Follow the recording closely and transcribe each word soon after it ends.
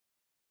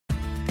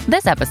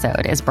This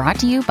episode is brought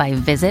to you by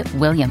Visit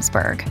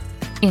Williamsburg.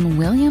 In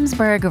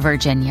Williamsburg,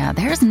 Virginia,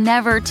 there's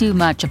never too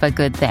much of a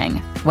good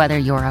thing. Whether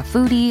you're a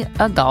foodie,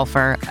 a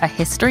golfer, a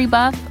history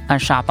buff, a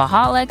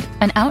shopaholic,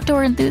 an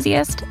outdoor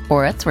enthusiast,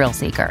 or a thrill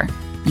seeker,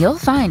 you'll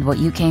find what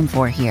you came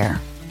for here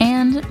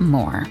and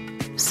more.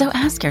 So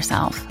ask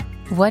yourself,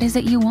 what is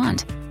it you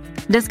want?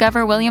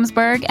 Discover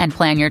Williamsburg and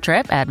plan your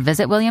trip at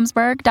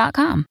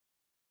visitwilliamsburg.com.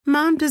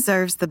 Mom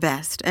deserves the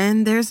best,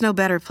 and there's no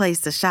better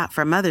place to shop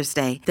for Mother's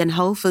Day than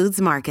Whole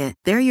Foods Market.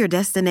 They're your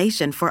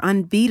destination for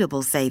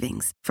unbeatable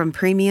savings, from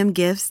premium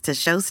gifts to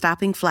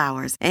show-stopping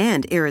flowers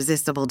and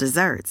irresistible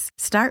desserts.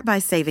 Start by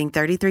saving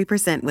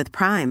 33% with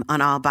Prime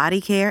on all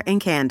body care and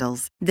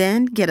candles.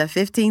 Then get a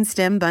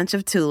 15-stem bunch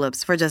of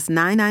tulips for just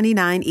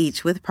 $9.99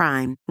 each with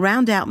Prime.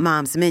 Round out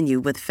Mom's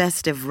menu with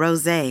festive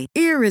rosé,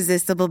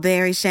 irresistible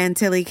berry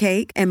chantilly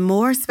cake, and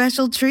more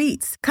special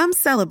treats. Come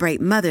celebrate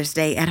Mother's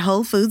Day at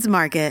Whole Foods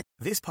Market.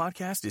 This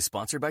podcast is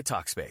sponsored by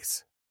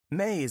Talkspace.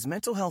 May is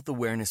Mental Health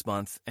Awareness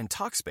Month, and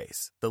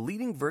Talkspace, the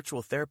leading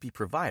virtual therapy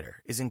provider,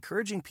 is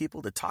encouraging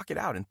people to talk it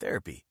out in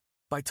therapy.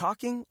 By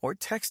talking or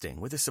texting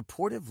with a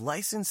supportive,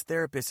 licensed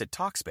therapist at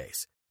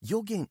Talkspace,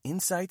 you'll gain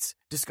insights,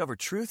 discover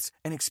truths,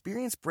 and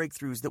experience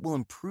breakthroughs that will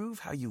improve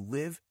how you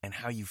live and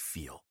how you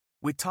feel.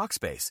 With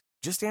Talkspace,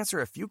 just answer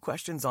a few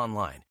questions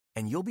online,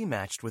 and you'll be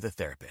matched with a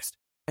therapist.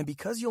 And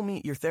because you'll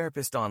meet your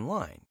therapist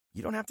online,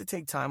 you don't have to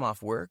take time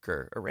off work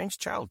or arrange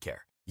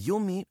childcare.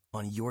 You'll meet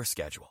on your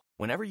schedule,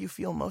 whenever you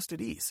feel most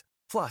at ease.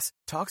 Plus,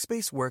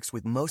 Talkspace works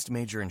with most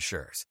major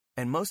insurers,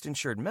 and most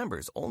insured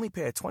members only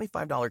pay a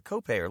 $25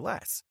 copay or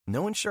less.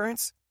 No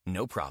insurance?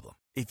 No problem.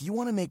 If you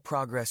want to make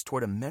progress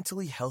toward a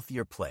mentally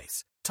healthier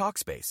place,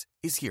 Talkspace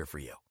is here for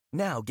you.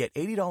 Now get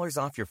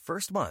 $80 off your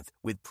first month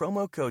with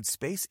promo code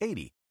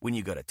SPACE80 when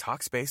you go to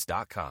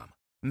Talkspace.com.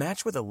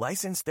 Match with a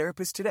licensed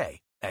therapist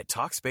today at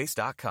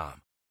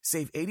Talkspace.com.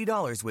 Save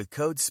 $80 with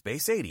code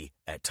SPACE80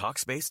 at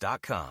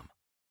Talkspace.com.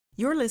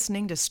 You're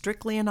listening to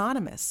Strictly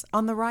Anonymous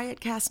on the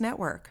Riotcast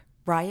Network,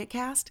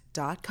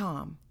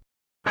 riotcast.com.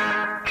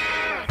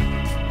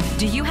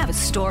 Do you have a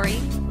story,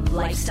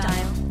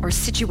 lifestyle, or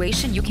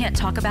situation you can't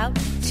talk about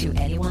to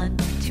anyone?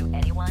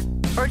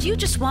 Or do you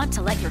just want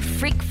to let your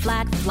freak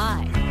flag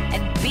fly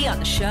and be on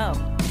the show?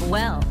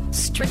 Well,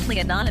 Strictly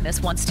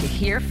Anonymous wants to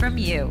hear from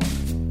you.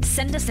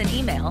 Send us an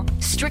email,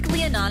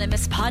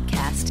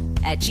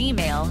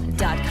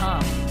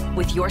 strictlyanonymouspodcast@gmail.com,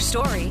 with your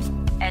story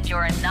and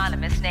your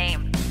anonymous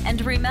name. And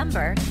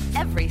remember,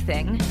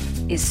 everything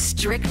is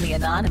strictly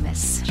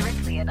anonymous.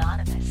 Strictly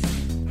Anonymous.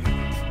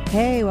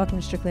 Hey, welcome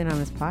to Strictly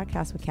Anonymous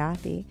Podcast with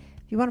Kathy.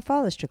 If you want to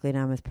follow the Strictly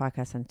Anonymous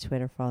Podcast on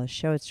Twitter, follow the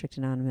show at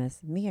Strictly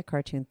Anonymous, me at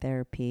Cartoon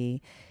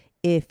Therapy.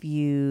 If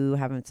you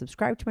haven't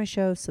subscribed to my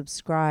show,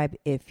 subscribe.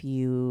 If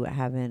you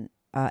haven't,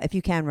 if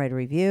you can, write a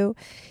review.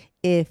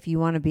 If you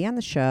want to be on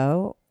the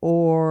show,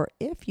 or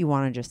if you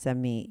want to just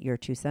send me your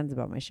 2 cents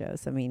about my show,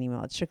 send me an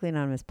email at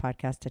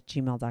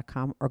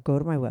strictlyanonymouspodcast@gmail.com, or go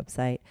to my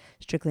website,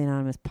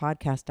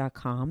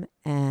 strictlyanonymouspodcast.com,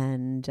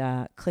 and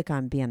click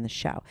on Be on the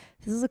Show.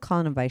 This is a call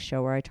and advice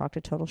show where I talk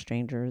to total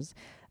strangers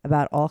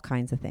about all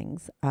kinds of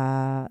things.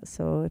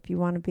 So if you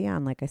want to be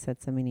on, like I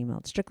said, send me an email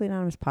at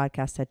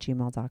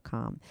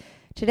strictlyanonymouspodcast@gmail.com.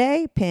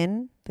 Today,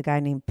 Pin, the guy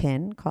named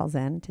Pin, calls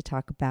in to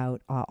talk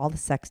about all the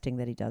sexting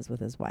that he does with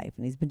his wife.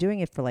 And he's been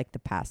doing it for like the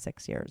past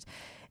 6 years.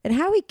 And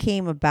how he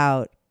came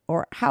about,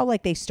 or how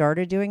like they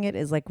started doing it,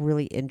 is like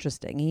really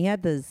interesting. He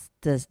had this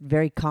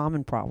very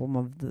common problem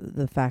of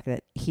the fact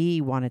that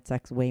he wanted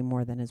sex way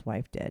more than his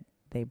wife did.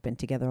 They've been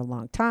together a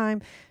long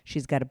time.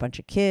 She's got a bunch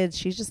of kids.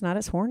 She's just not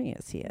as horny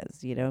as he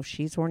is. You know,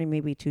 she's horny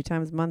maybe 2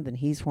 times a month, and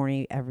he's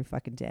horny every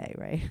fucking day,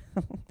 right?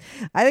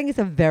 I think it's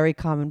a very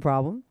common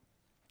problem.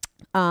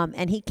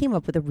 And he came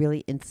up with a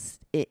really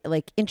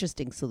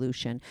interesting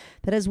solution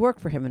that has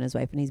worked for him and his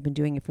wife, and he's been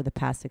doing it for the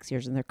past 6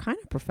 years, and they're kind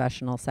of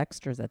professional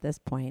sexters at this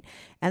point.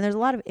 And there's a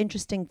lot of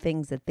interesting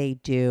things that they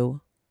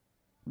do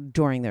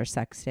during their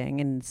sexting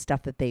and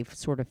stuff that they've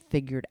sort of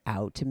figured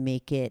out to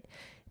make it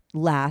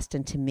last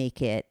and to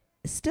make it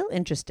still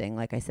interesting,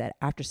 like I said,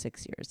 after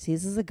 6 years.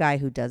 This is a guy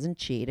who doesn't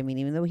cheat. I mean,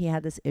 even though he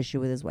had this issue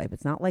with his wife,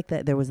 it's not like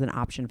that there was an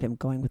option of him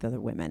going with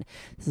other women.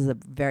 This is a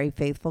very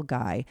faithful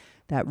guy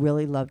that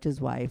really loved his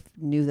wife,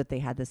 knew that they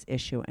had this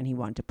issue, and he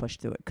wanted to push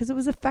through it because it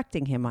was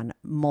affecting him on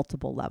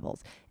multiple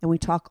levels. And we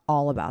talk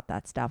all about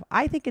that stuff.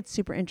 I think it's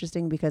super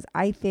interesting because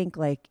I think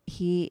like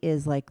he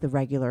is like the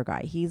regular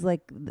guy. He's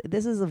like,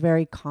 this is a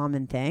very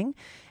common thing.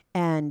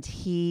 And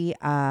he,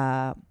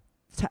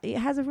 it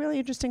has a really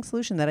interesting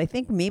solution that I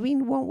think maybe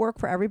won't work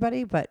for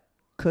everybody, but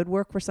could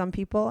work for some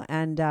people.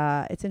 And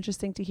it's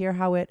interesting to hear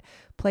how it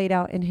played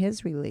out in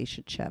his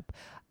relationship.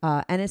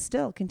 And it's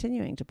still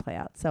continuing to play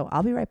out. So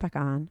I'll be right back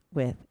on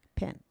with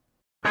Pin.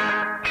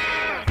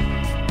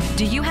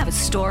 Do you have a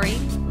story,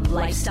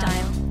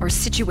 lifestyle, or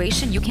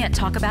situation you can't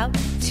talk about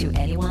to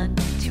anyone?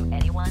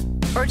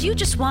 Or do you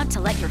just want to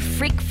let your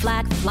freak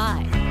flag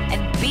fly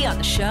and be on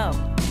the show?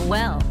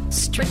 Well,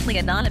 Strictly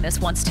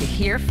Anonymous wants to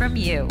hear from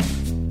you.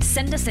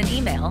 Send us an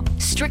email,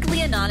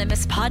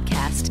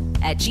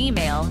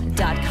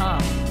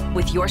 strictlyanonymouspodcast@gmail.com,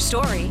 with your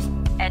story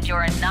and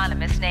your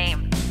anonymous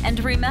name. And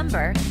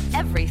remember,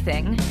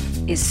 everything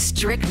is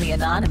strictly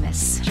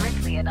anonymous.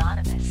 Strictly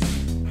anonymous.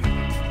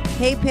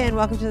 Hey, Pin,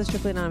 welcome to the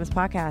Strictly Anonymous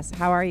podcast.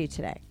 How are you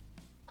today?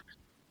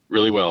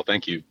 Really well,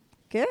 thank you.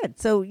 Good.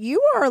 So you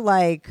are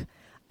like,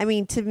 I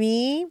mean, to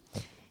me,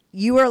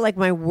 you are like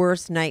my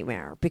worst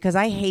nightmare because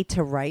I hate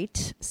to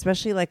write,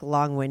 especially like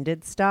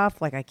long-winded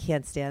stuff. Like I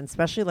can't stand,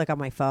 especially like on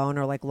my phone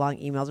or like long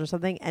emails or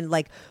something. And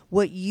like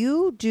what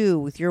you do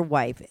with your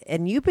wife,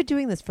 and you've been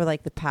doing this for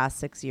like the past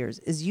 6 years,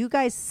 is you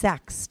guys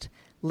sext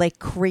like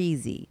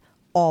crazy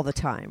all the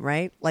time,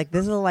 right? Like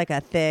this is like a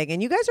thing.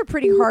 And you guys are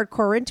pretty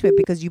hardcore into it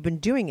because you've been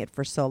doing it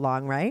for so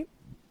long, right?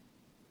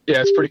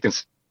 Yeah, it's pretty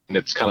consistent.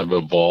 It's kind of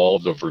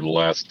evolved over the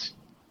last,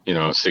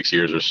 6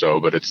 years or so,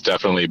 but it's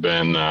definitely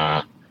been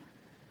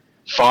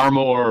far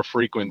more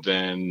frequent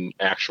than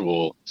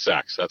actual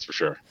sex. That's for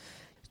sure.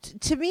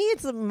 To me,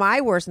 it's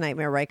my worst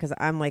nightmare, right? Because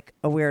I'm like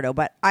a weirdo,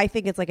 but I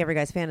think it's like every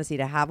guy's fantasy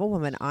to have a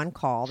woman on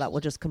call that will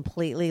just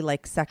completely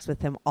like sex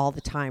with him all the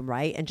time,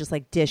 right? And just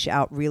like dish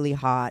out really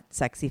hot,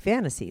 sexy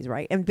fantasies,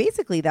 right? And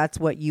basically that's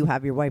what you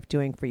have your wife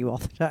doing for you all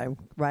the time,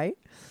 right?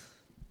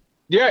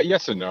 Yeah,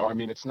 yes and no. I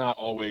mean, it's not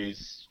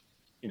always,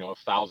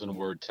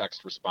 1,000-word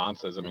text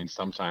responses. I mean,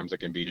 sometimes it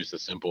can be just a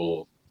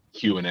simple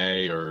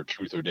Q&A or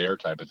truth or dare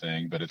type of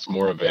thing, but it's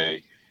more of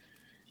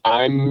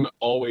I'm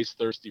always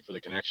thirsty for the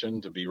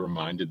connection, to be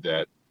reminded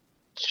that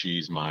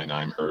she's mine,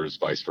 I'm hers,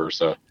 vice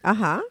versa.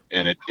 Uh-huh.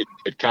 And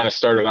it kind of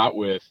started out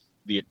with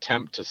the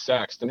attempt to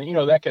sext,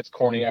 and that gets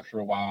corny after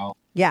a while.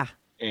 Yeah.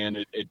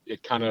 And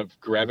it kind of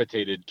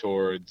gravitated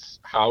towards,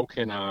 how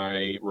can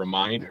I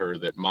remind her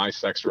that my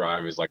sex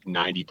drive is like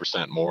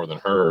 90% more than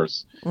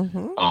hers,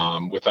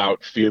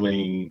 without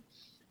feeling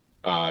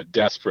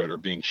desperate or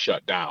being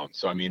shut down.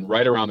 So, I mean,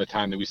 right around the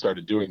time that we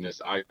started doing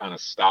this, I kind of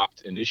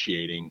stopped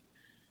initiating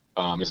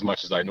as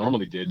much as I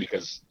normally did,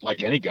 because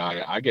like any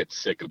guy, I get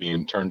sick of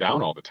being turned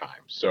down all the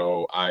time.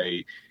 So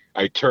I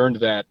turned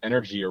that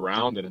energy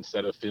around, and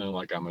instead of feeling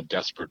like I'm a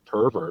desperate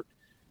pervert,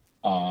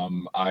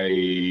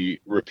 I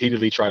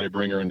repeatedly try to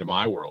bring her into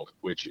my world,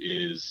 which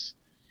is,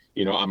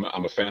 I'm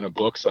a fan of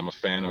books. I'm a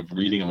fan of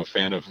reading. I'm a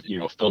fan of,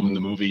 filming the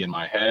movie in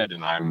my head.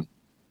 And I'm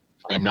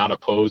not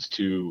opposed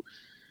to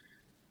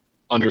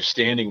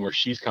understanding where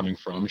she's coming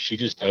from. She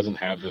just doesn't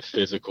have the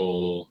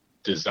physical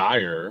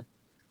desire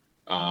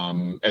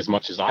as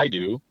much as I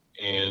do.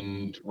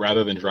 And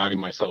rather than driving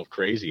myself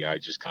crazy, I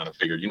just kind of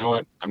figured, you know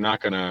what, I'm not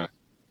gonna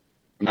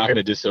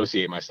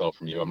dissociate myself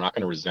from you. I'm not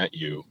gonna resent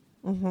you.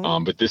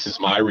 But this is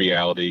my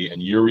reality,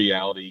 and your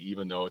reality,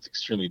 even though it's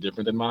extremely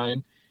different than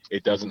mine,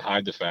 it doesn't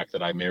hide the fact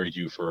that I married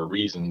you for a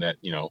reason that,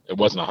 it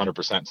wasn't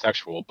 100%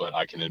 sexual, but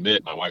I can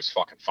admit my wife's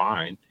fucking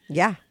fine.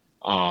 Yeah.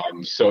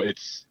 So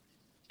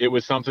it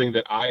was something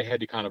that I had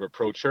to kind of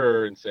approach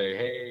her and say,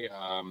 hey,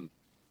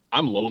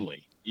 I'm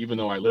lonely, even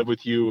though I live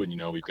with you,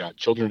 and, we've got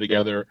children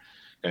together,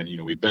 and,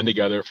 we've been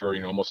together for,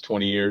 almost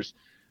 20 years.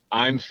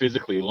 I'm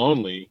physically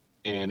lonely,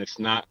 and it's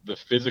not the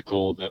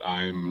physical that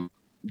I'm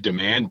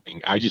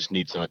demanding. I just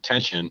need some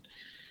attention.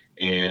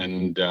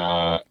 And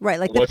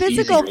right, like the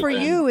physical for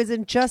you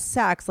isn't just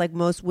sex like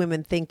most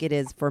women think it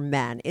is for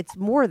men. It's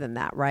more than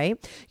that, right?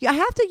 I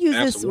have to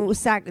use this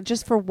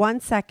just for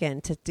 1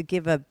 second to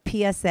give a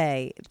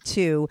PSA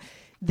to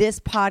this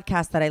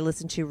podcast that I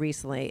listened to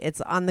recently.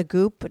 It's on the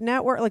Goop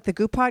network, like the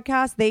Goop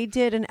podcast. They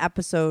did an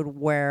episode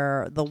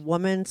where the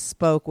woman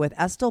spoke with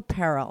Estelle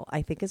Perel,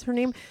 I think is her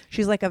name.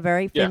 She's like a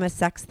very famous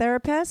sex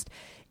therapist.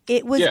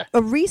 It was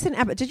a recent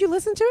episode. Did you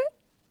listen to it?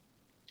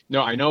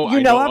 No, I know.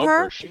 You know of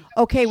her?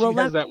 Okay, well, she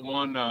has that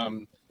one,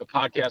 the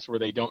podcast where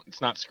it's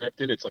not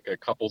scripted. It's like a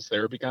couples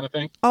therapy kind of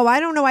thing. Oh,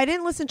 I don't know. I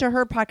didn't listen to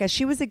her podcast.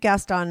 She was a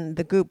guest on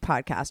the Goop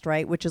podcast,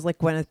 right? Which is like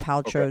Gwyneth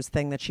Paltrow's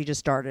thing that she just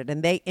started.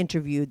 And they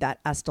interviewed that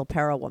Estelle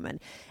Perel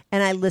woman.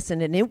 And I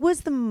listened, and it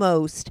was the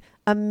most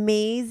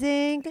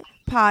amazing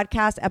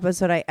podcast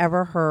episode I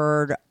ever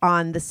heard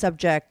on the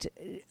subject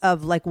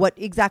of like what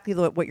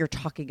you're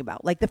talking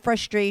about, like the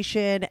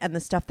frustration and the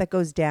stuff that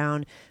goes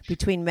down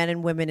between men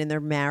and women in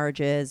their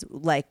marriages,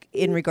 like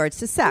in regards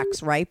to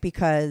sex, right?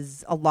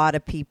 Because a lot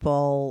of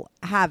people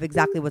have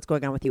exactly what's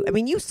going on with you. I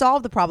mean, you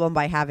solved the problem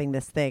by having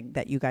this thing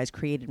that you guys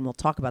created, and we'll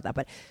talk about that.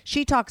 But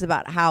she talks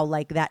about how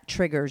like that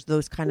triggers,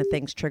 those kind of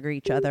things trigger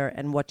each other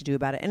and what to do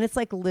about it. And it's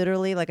like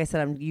literally, like I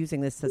said, I'm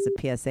using this as a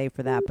PSA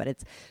for that, but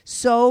it's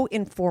so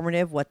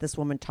informative what this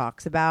woman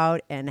talks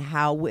about and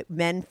how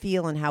men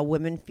feel and how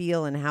women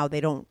feel and how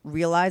they don't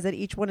realize that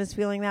each one is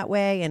feeling that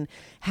way and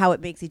how it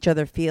makes each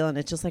other feel. And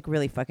it's just like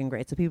really fucking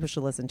great. So people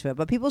should listen to it.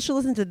 But people should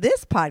listen to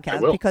this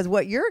podcast because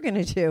what you're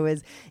going to do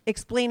is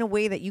explain a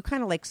way that you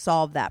kind of like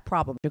solve that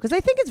problem. Because I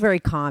think it's very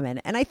common.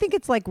 And I think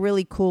it's like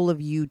really cool of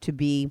you to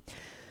be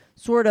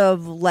sort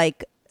of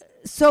like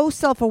so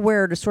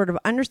self-aware to sort of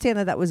understand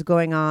that was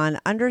going on,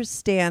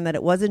 understand that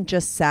it wasn't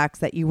just sex,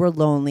 that you were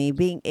lonely,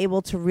 being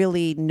able to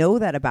really know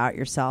that about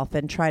yourself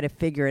and try to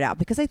figure it out.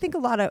 Because I think a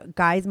lot of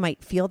guys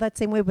might feel that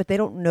same way, but they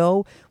don't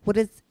know what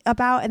it's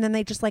about. And then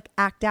they just like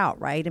act out,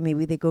 right? And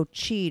maybe they go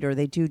cheat or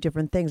they do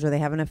different things or they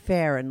have an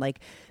affair. And like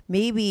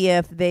maybe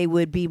if they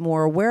would be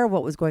more aware of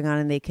what was going on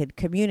and they could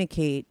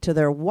communicate to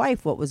their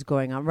wife what was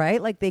going on,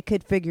 right? Like they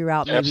could figure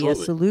out maybe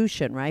Absolutely. a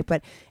solution, right?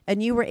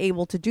 And you were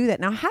able to do that.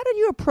 Now, how did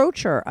you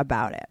approach her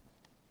about it?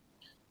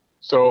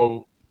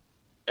 So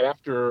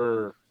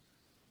after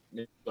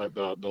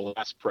the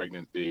last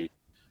pregnancy,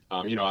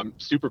 I'm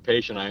super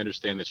patient. I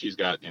understand that she's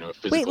got,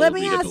 physical Wait, let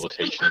me ask.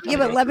 rehabilitation. Yeah,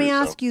 but let me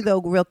ask you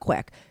though, real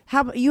quick.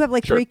 How you have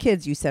like Sure. 3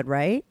 kids? You said,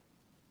 right?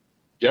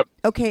 Yep.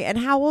 Okay, and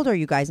how old are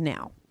you guys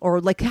now?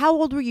 Or like, how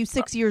old were you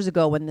 6 years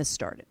ago when this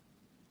started?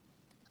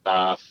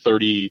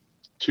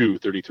 32,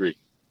 33.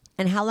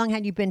 And how long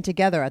had you been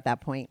together at that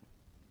point?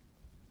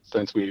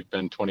 Since we've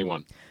been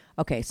 21.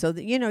 Okay, so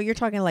you're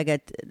talking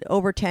like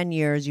over 10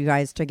 years you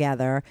guys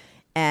together,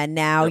 and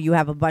now you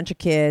have a bunch of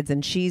kids,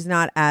 and she's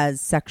not as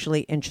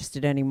sexually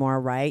interested anymore,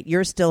 right?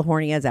 You're still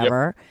horny as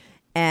ever,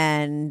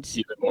 and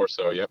Even more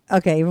so, yep.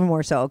 okay, even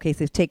more so. Okay,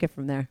 so take it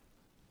from there.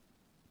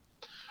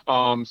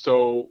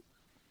 So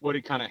what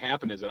had kind of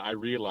happened is that I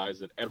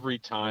realized that every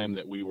time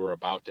that we were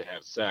about to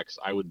have sex,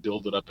 I would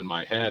build it up in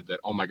my head that,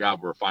 oh my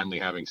God, we're finally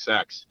having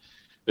sex.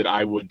 That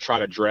I would try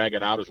to drag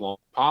it out as long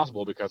as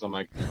possible because I'm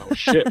like, oh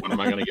shit, when am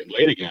I going to get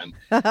laid again?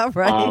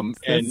 Right,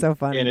 that's so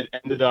funny. And it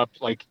ended up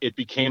like it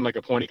became like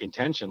a point of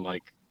contention.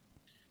 Like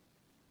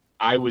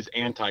I was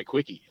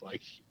anti-quickie.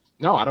 Like,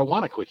 no, I don't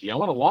want a quickie. I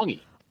want a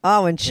longie.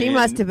 Oh, and she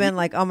must have been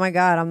like, oh my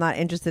God, I'm not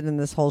interested in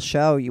this whole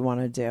show you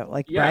want to do.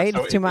 Like, Yeah, right?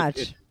 so It's too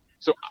much.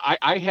 So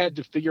I had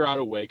to figure out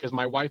a way because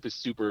my wife is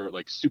super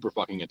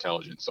fucking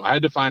intelligent. So I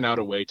had to find out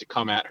a way to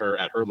come at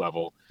her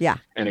level Yeah.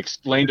 and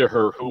explain to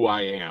her who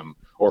I am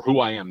or who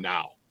I am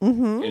now.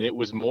 Mm-hmm. And it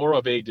was more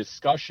of a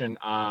discussion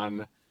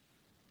on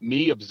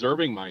me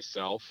observing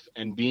myself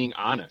and being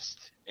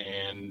honest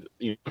and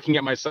looking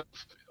at myself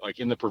like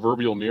in the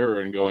proverbial mirror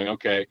and going,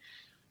 okay,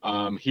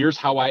 here's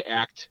how I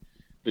act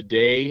the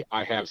day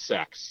I have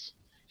sex.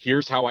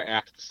 Here's how I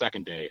act the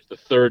second day, the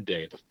third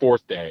day, the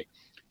fourth day.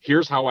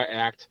 Here's how I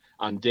act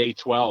on day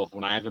 12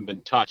 when I haven't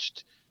been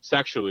touched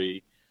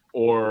sexually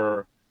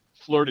or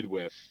flirted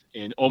with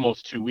in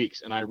almost 2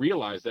 weeks. And I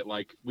realized that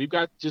like we've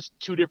got just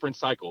 2 different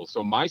cycles.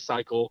 So my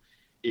cycle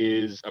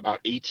is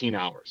about 18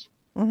 hours.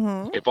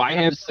 Mm-hmm. If I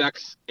have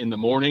sex in the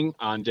morning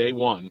on day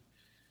 1,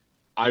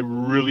 I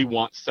really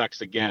want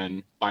sex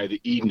again by the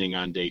evening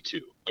on day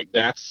 2. Like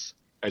that's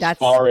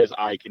far as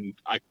I can.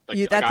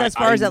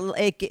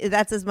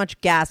 That's as much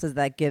gas as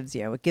that gives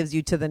you. It gives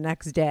you to the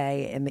next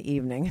day in the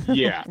evening.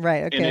 Yeah.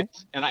 Right. Okay.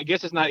 And I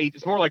guess it's not 8.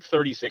 It's more like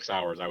 36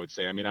 hours, I would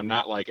say. I mean, I'm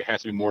not like it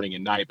has to be morning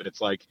and night, but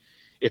it's like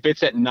if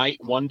it's at night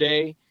one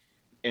day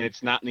and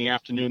it's not in the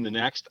afternoon the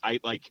next, I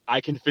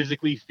can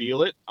physically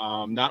feel it.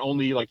 Not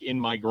only like in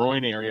my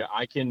groin area,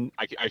 I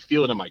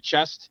feel it in my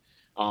chest.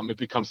 It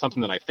becomes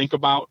something that I think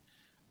about.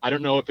 I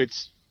don't know if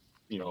it's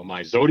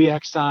my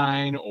zodiac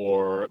sign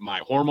or my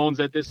hormones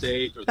at this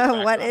age.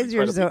 Or what is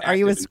your Are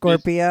you a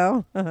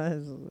Scorpio?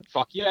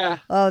 Fuck yeah.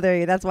 Oh, there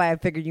you. That's why I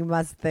figured you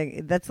must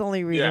think. That's the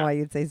only reason why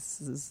you'd say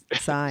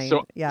sign.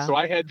 So yeah. So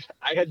I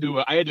had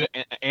to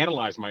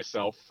analyze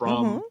myself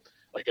from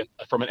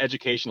from an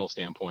educational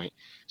standpoint.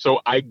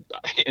 So and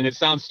it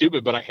sounds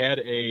stupid, but I had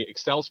a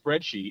Excel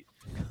spreadsheet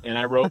and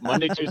I wrote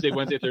Monday, Tuesday,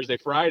 Wednesday, Thursday,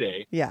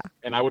 Friday. Yeah.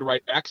 And I would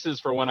write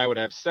X's for when I would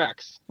have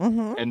sex.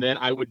 Mm-hmm. And then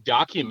I would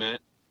document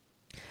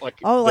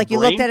like you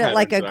looked at it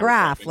like a patterns that I was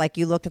graph, having. like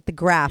you looked at the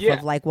graph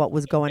of like what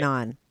was going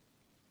on.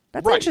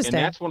 That's Right. interesting.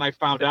 And that's when I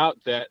found out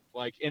that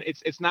and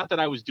it's not that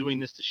I was doing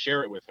this to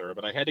share it with her,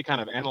 but I had to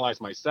kind of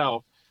analyze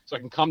myself so I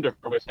can come to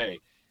her with, hey,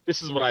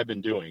 this is what I've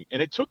been doing.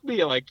 And it took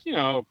me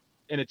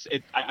and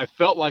I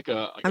felt like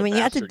a I mean,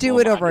 you have to bastard do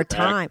going it behind over your back.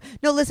 time.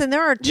 No, listen,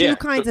 there are two Yeah,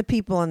 kinds so- of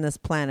people on this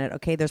planet,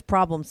 okay? There's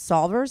problem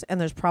solvers and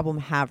there's problem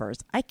havers.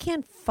 I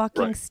can't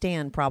fucking Right.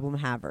 stand problem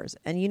havers.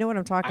 And you know what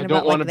I'm talking I about?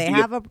 don't Like wanna they be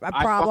have a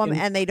I problem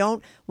fucking- and they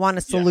don't want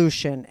a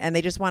solution and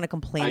they just want to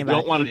complain I about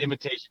don't it. want an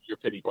invitation to your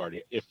pity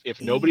party.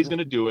 If nobody's going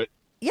to do it,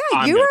 Yeah,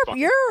 I'm gonna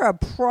fucking- you're a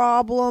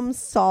problem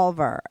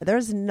solver.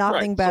 There's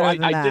nothing right. better So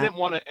than I that. didn't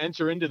want to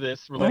enter into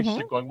this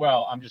relationship going,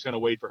 well, I'm just going to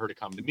wait for her to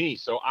come to me.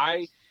 So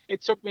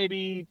it took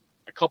maybe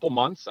a couple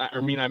months. I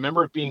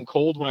remember it being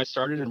cold when I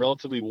started and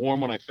relatively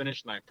warm when I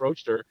finished and I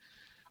approached her.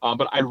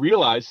 But I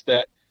realized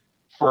that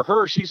for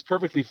her, she's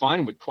perfectly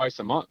fine with twice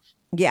a month.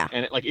 Yeah.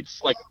 And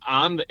it's like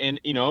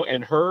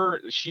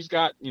she's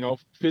got,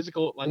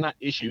 physical, not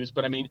issues,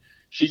 but I mean,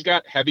 she's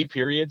got heavy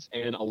periods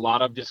and a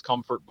lot of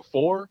discomfort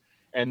before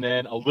and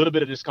then a little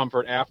bit of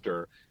discomfort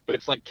after, but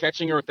it's like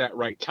catching her at that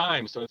right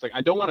time. So it's like,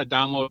 I don't want to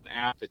download an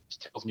app that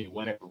just tells me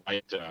when it's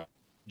right to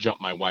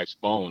jump my wife's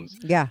bones.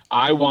 Yeah.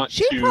 I want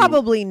She to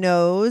probably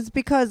knows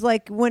because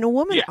like when a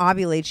woman Yeah.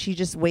 ovulates, she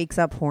just wakes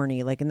up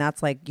horny. Like, and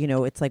that's like,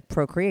 it's like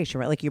procreation,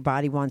 right? Like your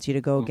body wants you to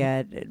go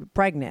get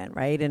pregnant,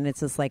 right? And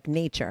it's just like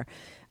nature.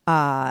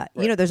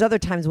 There's other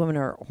times women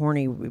are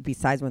horny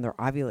besides when they're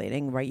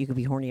ovulating, right? You could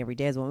be horny every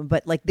day as a woman,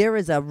 but like there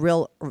is a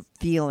real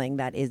feeling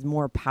that is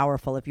more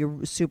powerful. If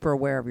you're super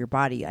aware of your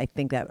body, I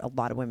think that a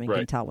lot of women can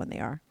Right. tell when they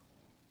are.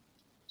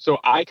 So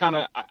I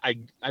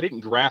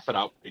didn't graph it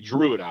out. I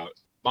drew it out.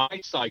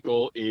 My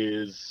cycle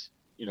is,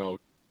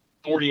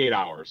 48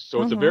 hours.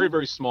 So it's a very,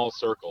 very small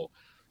circle.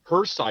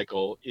 Her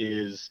cycle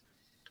is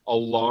a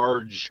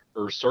larger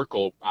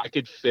circle. I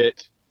could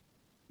fit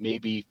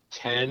maybe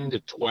 10 to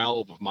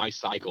 12 of my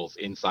cycles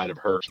inside of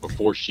hers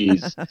before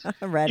she's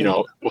ready.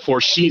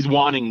 Before she's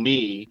wanting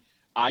me.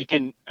 I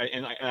can,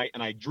 and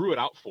I drew it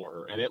out for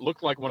her, and it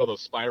looked like one of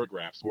those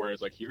spirographs where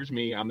it's like, here's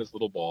me, I'm this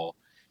little ball.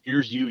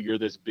 Here's you, you're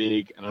this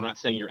big, and I'm not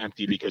saying you're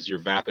empty because you're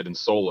vapid and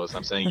soulless.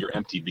 I'm saying you're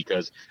empty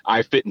because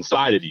I fit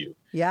inside of you.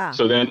 Yeah.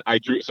 So then I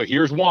drew, so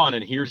here's one,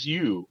 and here's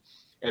you.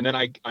 And then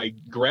I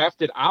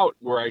graphed it out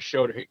where I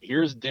showed,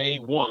 here's day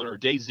 1 or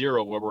day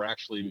 0 where we're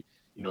actually,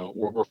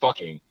 we're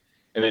fucking.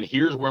 And then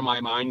here's where my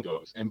mind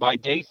goes. And by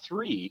day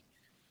 3,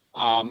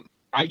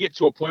 I get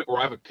to a point where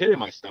I have a pit in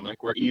my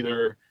stomach where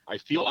either I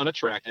feel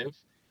unattractive,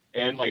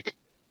 and like,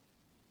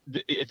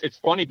 it's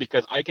funny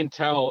because I can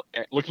tell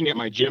looking at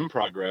my gym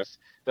progress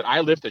that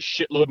I lift a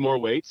shitload more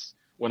weights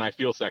when I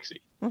feel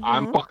sexy.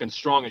 I'm fucking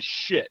strong as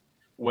shit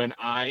when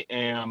I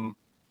am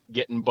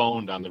getting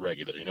boned on the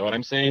regular. You know what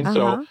I'm saying?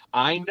 So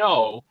I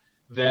know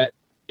that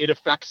it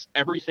affects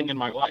everything in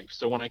my life.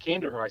 So when I came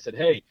to her, I said,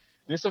 hey,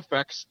 this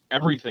affects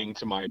everything,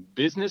 to my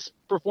business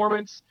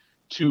performance,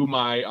 to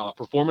my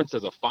performance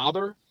as a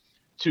father,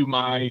 to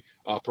my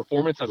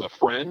performance as a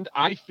friend.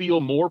 I feel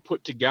more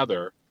put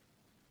together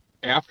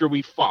after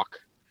we fuck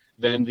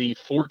than the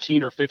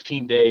 14 or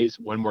 15 days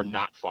when we're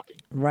not fucking.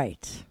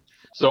 Right.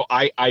 So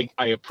I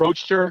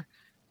approached her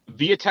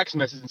via text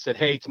message and said,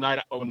 hey,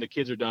 tonight when the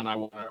kids are done,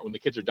 when the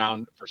kids are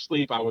down for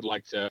sleep, I would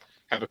like to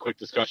have a quick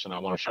discussion. I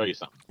want to show you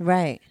something.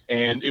 Right.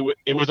 And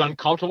it was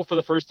uncomfortable for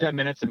the first 10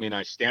 minutes. I mean,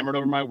 I stammered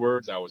over my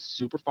words. I was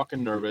super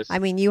fucking nervous. I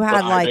mean, you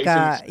had like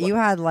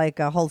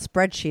a whole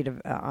spreadsheet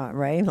of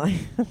right? Like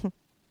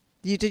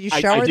did you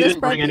show her this? I didn't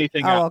bring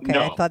anything out. Oh, okay.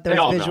 No. I thought there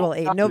was visual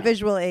aid. No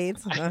visual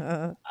aids.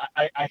 I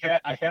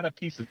had a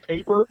piece of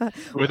paper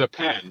with a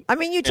pen. I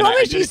mean, you told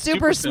me she's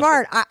super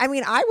smart. I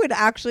mean, I would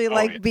actually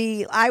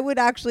I would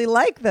actually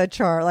like the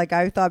chart. Like,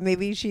 I thought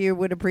maybe she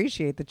would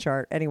appreciate the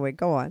chart. Anyway,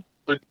 go on.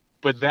 But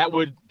that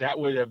would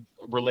have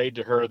relayed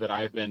to her that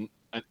I've been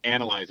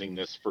analyzing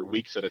this for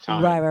weeks at a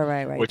time.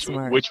 Right. Which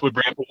would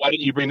bring, why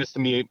didn't you bring this to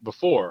me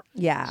before?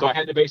 Yeah. So I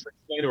had to basically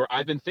say to her,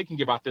 I've been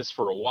thinking about this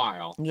for a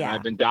while. Yeah. And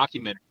I've been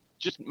documenting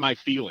just my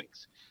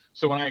feelings.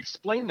 So when I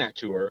explained that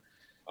to her,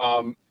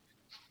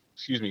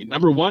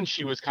 number one,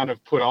 she was kind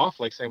of put off,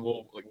 like saying,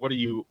 well, like, what are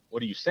you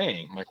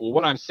saying? I'm like, well,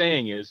 what I'm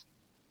saying is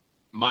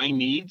my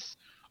needs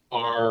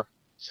are,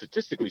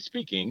 statistically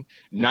speaking,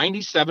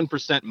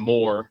 97%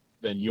 more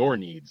than your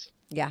needs.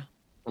 Yeah.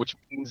 Which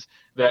means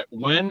that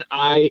when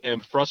I am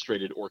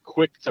frustrated or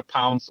quick to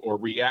pounce or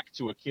react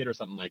to a kid or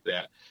something like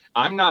that,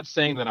 I'm not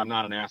saying that I'm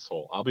not an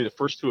asshole. I'll be the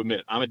first to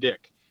admit I'm a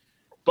dick.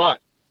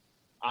 But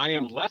I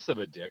am less of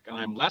a dick and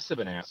I'm less of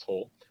an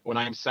asshole when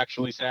I'm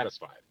sexually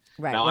satisfied.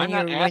 Right. Now,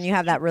 when you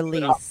have that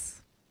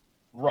release.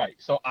 Right.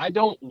 So I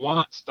don't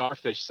want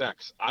starfish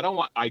sex. I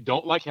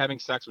don't like having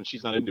sex when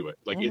she's not into it.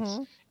 Like it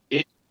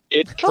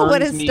turns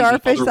what is me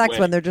starfish the other sex way.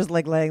 when they're just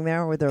like laying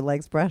there with their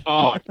legs spread?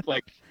 Oh,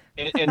 like,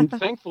 and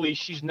thankfully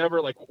she's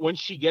never, like, when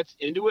she gets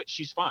into it,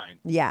 she's fine.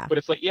 Yeah. But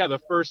it's like,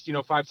 the first,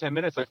 5-10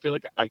 minutes, I feel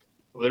like I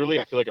feel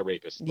like a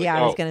rapist. Like, yeah,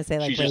 I was going to say,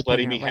 like, she's just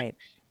letting me, right.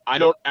 I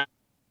don't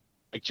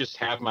just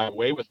have my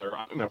way with her.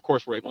 I mean, of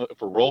course, for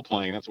role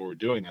playing, that's what we're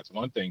doing. That's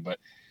one thing, but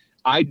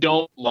I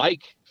don't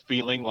like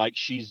feeling like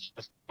she's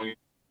just.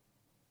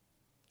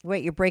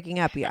 Wait, you're breaking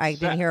up. I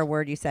didn't hear a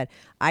word you said.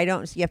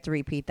 You have to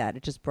repeat that.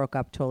 It just broke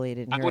up totally. I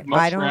didn't hear it.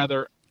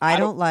 I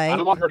don't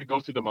want her to go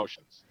through the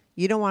motions.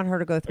 You don't want her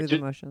to go through the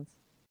motions.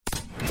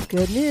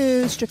 Good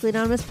news. Strictly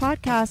Anonymous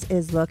Podcast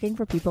is looking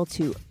for people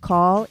to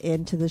call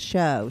into the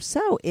show.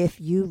 So if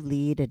you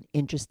lead an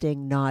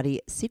interesting, naughty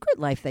secret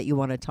life that you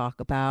want to talk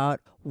about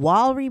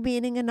while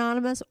remaining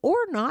anonymous or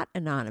not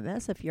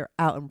anonymous, if you're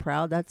out and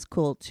proud, that's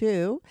cool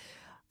too.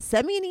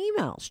 Send me an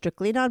email,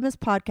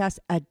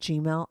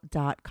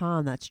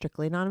 strictlyanonymouspodcast@gmail.com. That's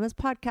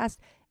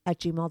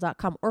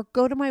strictlyanonymouspodcast@gmail.com. Or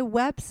go to my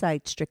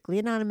website,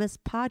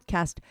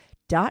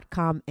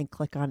 strictlyanonymouspodcast.com, and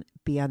click on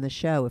Be on the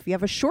Show. If you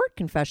have a short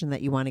confession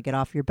that you want to get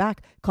off your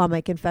back, call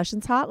my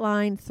confessions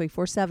hotline,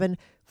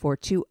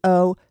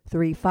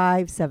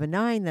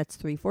 347-420-3579. That's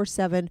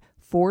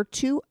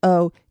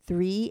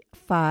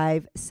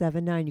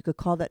 347-420-3579. You could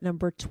call that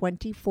number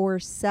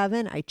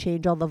 24/7. I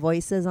change all the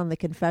voices on the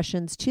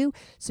confessions too,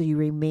 so you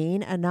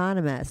remain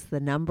anonymous. The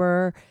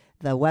number,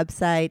 the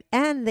website,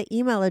 and the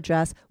email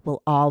address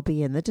will all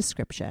be in the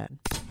description.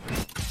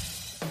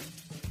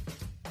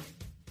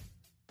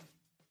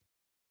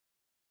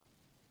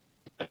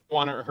 I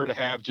want her to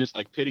have just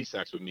like pity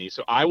sex with me,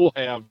 so I will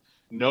have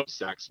no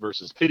sex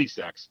versus pity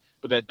sex,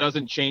 but that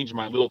doesn't change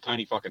my little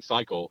tiny fucking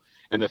cycle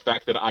and the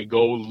fact that I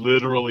go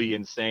literally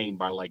insane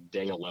by like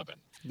day 11.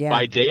 Yeah.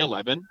 By day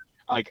 11,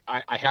 like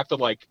I have to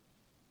like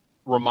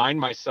remind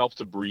myself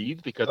to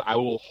breathe because I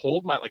will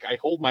hold my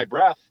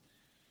breath,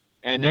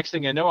 and next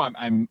thing I know,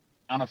 I'm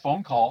on a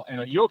phone call and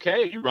are you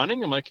okay? Are you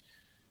running? I'm like,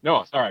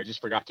 no, sorry, I just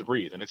forgot to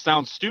breathe. And it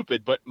sounds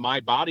stupid, but my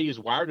body is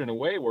wired in a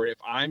way where if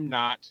I'm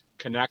not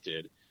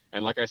connected,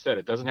 and like I said,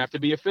 it doesn't have to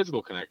be a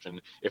physical connection.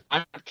 If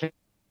I'm not connected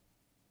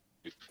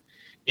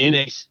in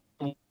a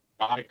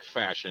erotic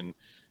fashion,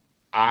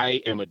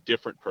 I am a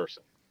different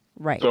person.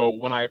 Right. So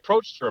when I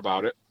approached her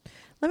about it,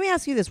 let me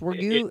ask you this: were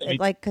you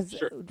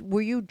sure.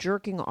 were you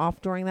jerking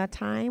off during that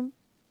time?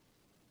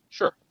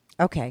 Sure.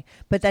 Okay,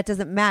 but that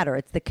doesn't matter.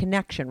 It's the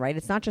connection, right?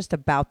 It's not just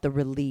about the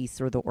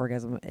release or the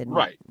orgasm,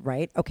 right?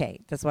 Right. Okay,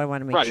 that's what I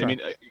want to make right. sure. I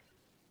mean,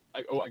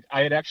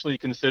 I had actually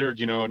considered,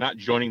 not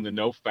joining the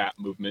no fap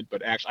movement,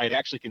 but I had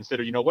actually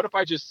considered, what if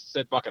I just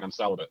said, fuck it, I'm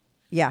celibate.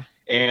 Yeah.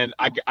 And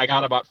I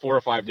got about 4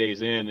 or 5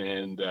 days in,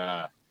 and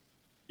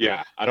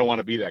yeah, I don't want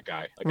to be that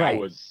guy. Like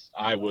right.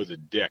 I was a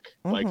dick,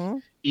 mm-hmm.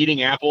 like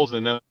eating apples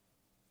and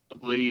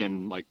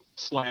like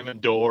slamming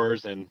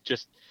doors and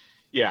just,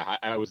 yeah,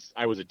 I was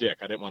a dick.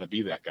 I didn't want to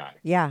be that guy.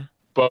 Yeah.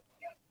 But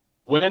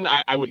when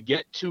I would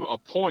get to a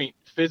point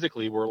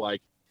physically where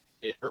like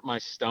it hurt my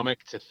stomach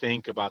to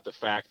think about the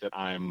fact that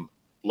I'm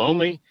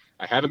lonely,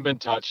 I haven't been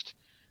touched,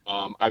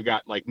 I've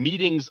got like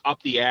meetings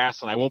up the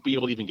ass and I won't be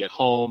able to even get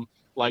home.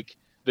 Like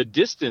the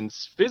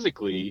distance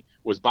physically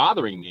was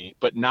bothering me,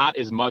 but not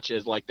as much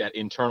as like that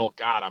internal,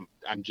 God,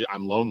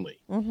 I'm lonely,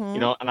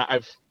 mm-hmm.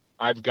 And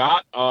I've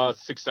got a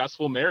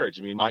successful marriage.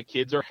 I mean, my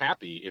kids are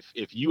happy.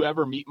 If you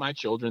ever meet my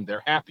children,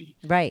 they're happy.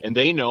 Right. And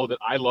they know that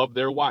I love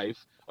their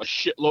wife a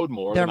shitload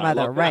more their than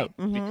mother, I love right.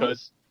 them. Mm-hmm.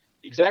 Because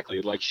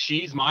exactly, like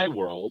she's my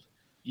world.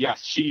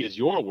 Yes, she is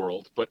your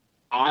world, but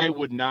I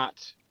would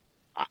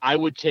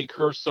take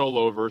her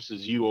solo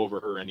versus you over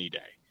her any day.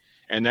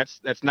 And that's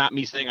not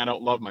me saying I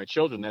don't love my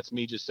children. That's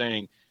me just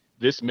saying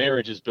this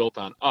marriage is built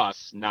on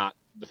us, not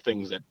the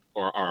things that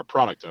are a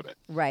product of it.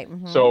 Right.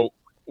 Mm-hmm. So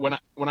when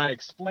I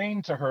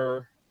explained to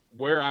her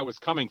where I was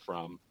coming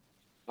from,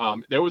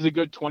 there was a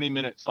good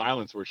 20-minute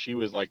silence where she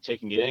was like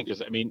taking it in.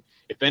 Because I mean,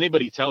 if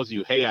anybody tells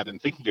you, "Hey, I've been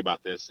thinking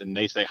about this," and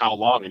they say, "How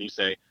long?" and you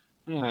say,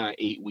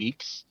 8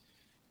 weeks.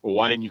 Well,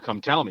 why didn't you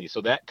come tell me?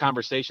 So that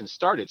conversation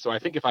started. So I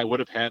think if I would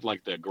have had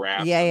like the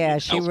graph,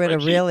 she would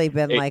have really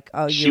been like,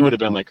 "Oh, she would have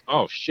been like,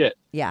 oh shit."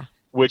 Yeah.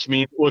 Which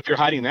means, well, if you're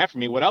hiding that from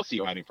me, what else are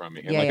you hiding from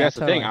me? And that's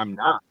totally. the thing. I'm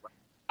not.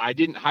 I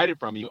didn't hide it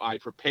from you. I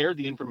prepared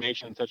the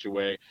information in such a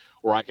way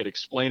where I could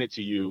explain it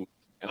to you,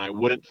 and I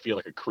wouldn't feel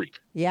like a creep.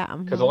 Yeah.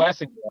 Because mm-hmm. the last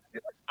thing,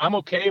 I'm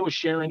okay with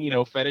sharing,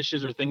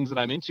 fetishes or things that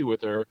I'm into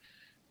with her,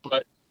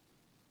 but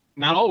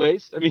not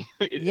always. I mean,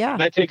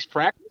 that takes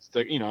practice.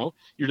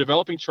 You're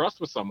developing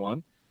trust with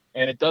someone.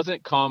 And it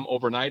doesn't come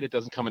overnight. It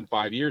doesn't come in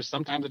 5 years.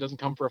 Sometimes it doesn't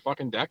come for a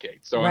fucking decade.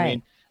 So, right. I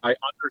mean, I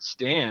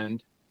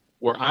understand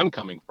where I'm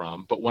coming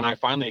from. But when I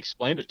finally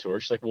explained it to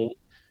her, she's like, well,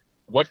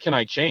 what can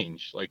I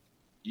change? Like,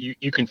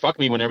 you can fuck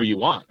me whenever you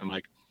want. I'm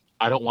like,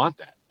 I don't want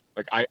that.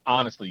 Like, I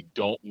honestly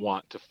don't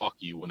want to fuck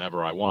you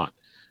whenever I want.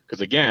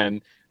 Because,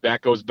 again,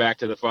 that goes back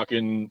to the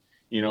fucking,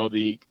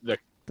 the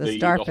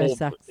starfish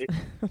sex.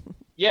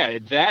 Yeah,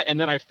 that, and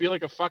then I feel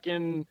like a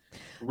fucking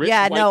rich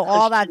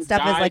all that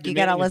stuff is like you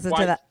gotta listen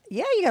to that.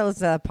 Yeah, you gotta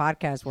listen to the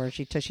podcast where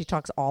she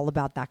talks all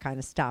about that kind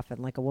of stuff, and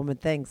like a woman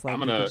thinks like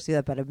you can see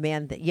that, but a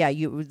man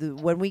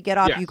when we get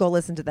off, you go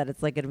listen to that.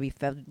 It's like gonna be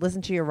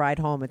listen to your ride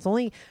home. It's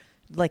only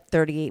like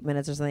 38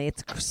 minutes or something.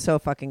 It's so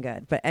fucking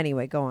good. But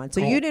anyway, go on. So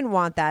you didn't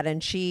want that,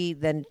 and she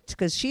then,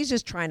 because she's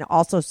just trying to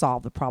also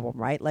solve the problem,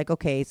 right? Like,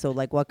 okay, so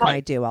like, what can I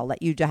do? I'll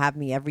let you to have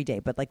me every day,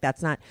 but like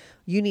that's not.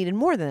 You needed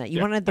more than that.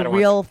 You wanted the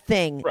real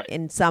thing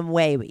in some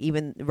way,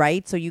 even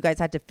right. So you guys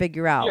had to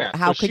figure out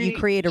how could you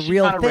create a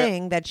real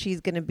thing that she's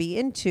going to be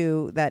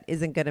into that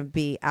isn't going to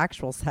be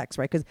actual sex,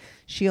 right? Because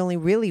she only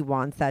really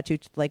wants that to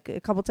like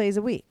a couple days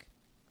a week,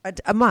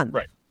 a month,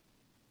 right?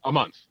 A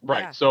month,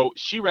 right? Yeah. So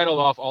she rattled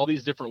off all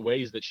these different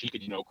ways that she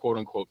could, quote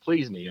unquote,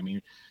 please me. I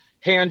mean,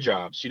 hand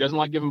jobs. She doesn't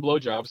like giving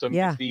blowjobs. So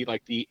it's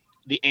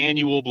the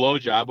annual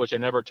blowjob, which I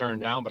never turn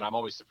down, but I'm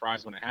always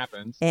surprised when it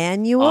happens.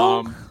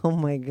 Annual? Oh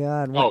my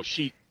God! What? Oh,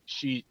 she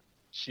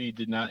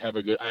did not have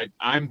a good.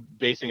 I'm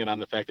basing it on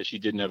the fact that she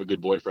didn't have a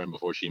good boyfriend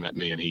before she met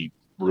me, and he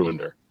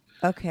ruined her.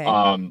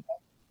 Okay.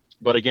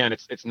 But again,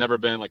 it's never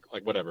been like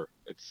whatever.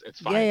 It's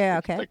fine. Yeah,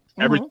 okay. Like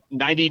every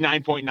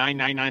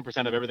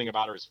 99.999% of everything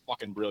about her is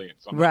fucking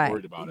brilliant. So I'm not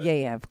worried about it.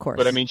 Yeah, of course.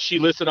 But I mean, she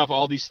listed off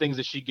all these things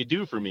that she could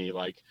do for me.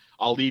 Like,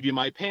 I'll leave you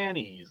my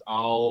panties.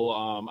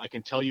 I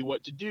can tell you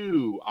what to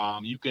do.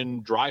 You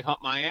can dry hump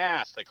my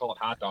ass. They call it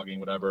hot dogging,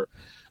 whatever.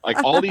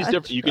 Like all these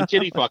different. You can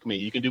titty fuck me.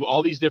 You can do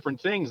all these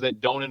different things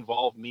that don't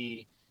involve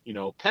me,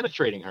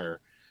 penetrating her.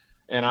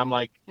 And I'm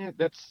like,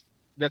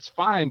 that's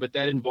fine, but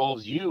that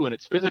involves you and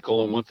it's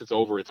physical, and once it's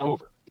over, it's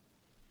over.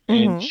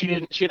 Mm-hmm.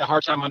 And she had a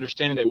hard time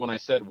understanding that when I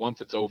said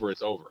once it's over,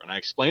 it's over. And I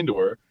explained to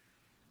her,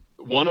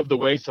 one of the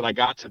ways that I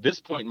got to this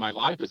point in my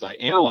life is I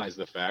analyzed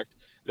the fact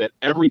that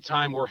every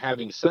time we're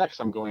having sex,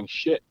 I'm going,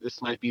 shit,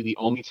 this might be the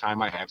only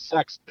time I have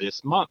sex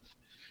this month.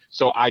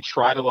 So I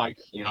try to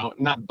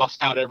not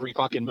bust out every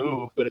fucking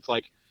move, but it's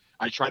like,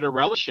 I try to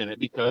relish in it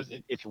because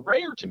it's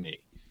rare to me.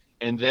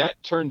 And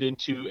that turned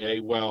into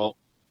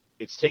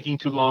it's taking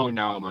too long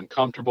now. I'm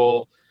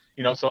uncomfortable,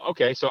 so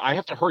I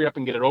have to hurry up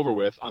and get it over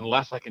with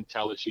unless I can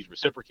tell that she's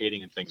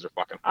reciprocating and things are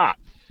fucking hot.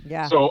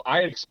 Yeah. So I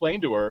had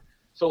explained to her.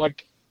 So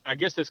like, I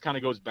guess this kind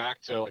of goes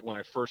back to like when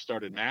I first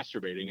started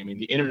masturbating. I mean,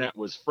 the internet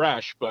was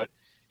fresh, but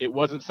it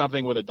wasn't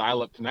something with a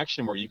dial-up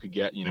connection where you could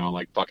get, you know,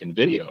 like fucking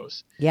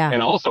videos. Yeah. And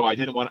also I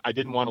didn't want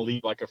to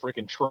leave like a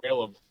freaking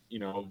trail of, you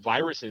know,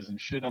 viruses and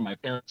shit on my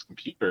parents'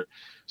 computer.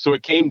 So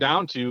it came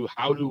down to,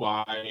 how do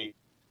I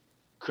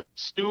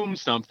consume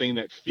something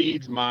that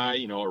feeds my,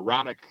 you know,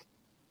 erotic,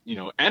 you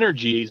know,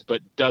 energies, but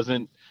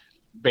doesn't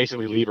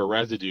basically leave a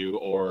residue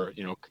or,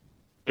 you know,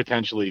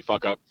 potentially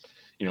fuck up,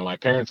 you know, my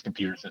parents'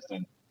 computer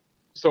system.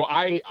 So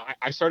I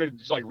started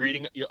just like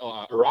reading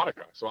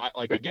erotica. So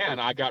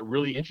I got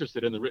really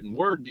interested in the written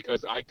word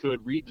because I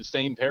could read the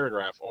same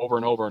paragraph over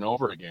and over and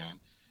over again,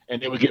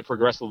 and it would get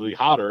progressively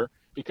hotter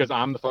because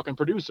I'm the fucking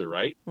producer,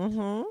 right?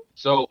 Mm-hmm.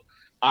 So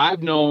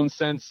I've known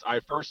since I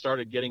first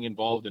started getting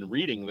involved in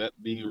reading that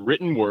the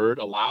written word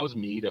allows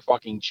me to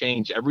fucking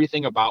change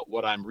everything about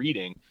what I'm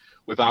reading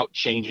without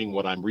changing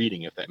what I'm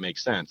reading, if that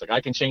makes sense. Like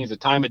I can change the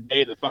time of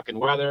day, the fucking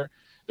weather,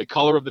 the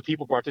color of the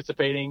people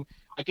participating.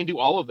 I can do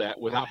all of that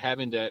without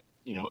having to,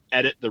 you know,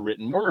 edit the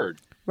written word.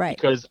 Right.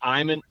 Because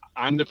I'm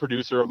the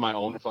producer of my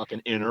own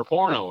fucking inner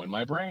porno in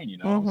my brain, you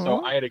know? Mm-hmm.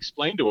 So I had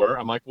explained to her,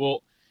 I'm like,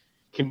 well,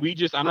 can we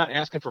just, I'm not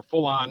asking for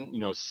full on, you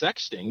know,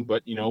 sexting,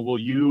 but, you know, will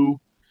you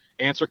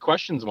answer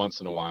questions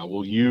once in a while?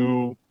 Will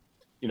you,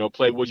 you know,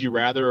 play Would You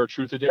Rather or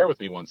Truth or Dare with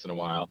me once in a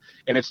while?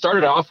 And it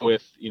started off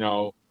with, you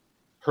know,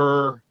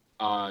 her,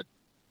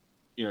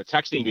 you know,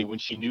 texting me when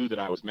she knew that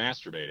I was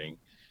masturbating.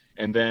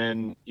 And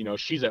then, you know,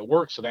 she's at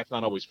work, so that's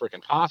not always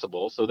freaking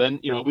possible. So then,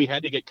 you know, we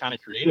had to get kind of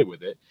creative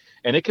with it.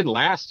 And it can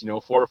last, you know,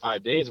 4 or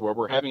 5 days where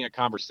we're having a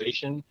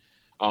conversation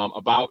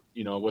about,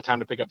 you know, what time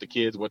to pick up the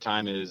kids, what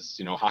time is,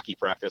 you know, hockey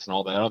practice and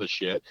all that other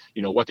shit,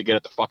 you know, what to get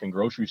at the fucking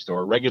grocery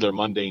store, regular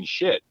mundane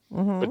shit.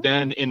 Mm-hmm. But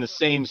then in the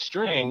same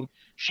string,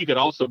 she could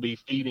also be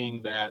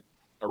feeding that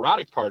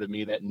erotic part of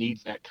me that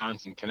needs that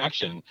constant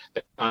connection,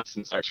 that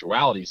constant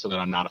sexuality, so that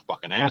I'm not a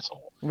fucking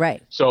asshole.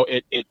 Right. So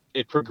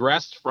it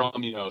progressed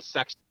from, you know,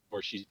 sex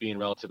where she's being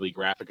relatively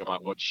graphic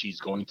about what she's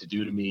going to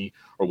do to me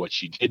or what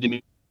she did to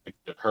me,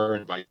 to her,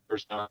 and vice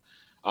versa.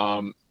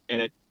 And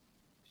it,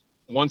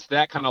 once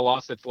that kind of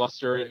lost its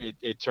luster,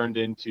 it turned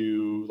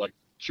into like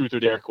truth or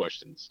dare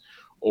questions.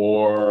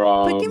 Or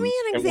but give me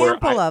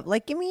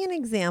an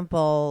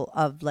example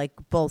of like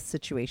both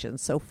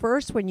situations. So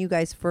first, when you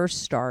guys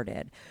first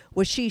started,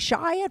 was she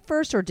shy at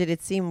first, or did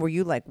it seem, were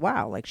you like,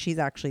 wow, like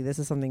this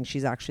is something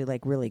she's actually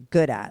like really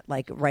good at,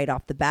 like right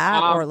off the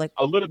bat, or like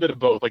a little bit of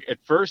both? Like at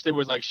first it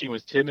was like she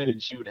was timid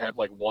and she would have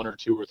like 1 or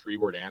 2 or 3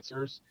 word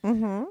answers.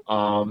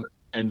 Mm-hmm.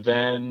 And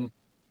then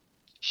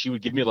she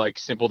would give me like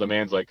simple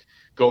demands, like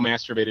go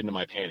masturbate into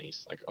my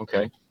panties. Like,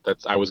 okay,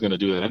 I was going to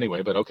do that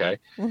anyway, but okay.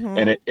 Mm-hmm.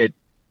 And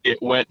it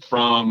went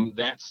from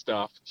that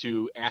stuff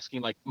to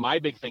asking, like, my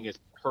big thing is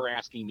her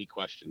asking me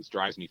questions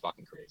drives me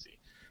fucking crazy.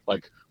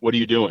 Like, what are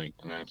you doing?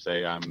 And I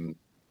say, I'm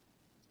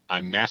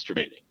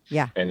masturbating.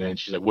 Yeah. And then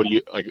she's like, what do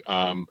you like?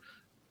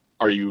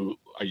 Are you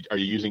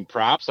using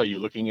props? Are you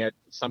looking at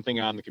something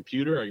on the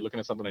computer? Are you looking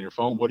at something on your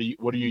phone? What are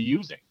you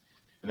using?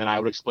 And then I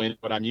would explain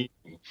what I'm using.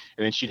 And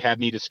then she'd have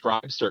me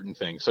describe certain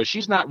things. So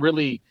she's not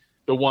really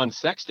the one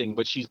sexting,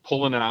 but she's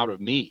pulling it out of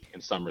me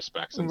in some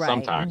respects. And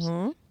sometimes,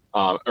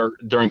 or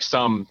during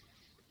some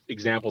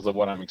examples of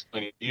what I'm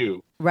explaining to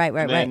you. Right.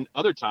 And then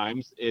other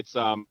times it's,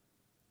 they'll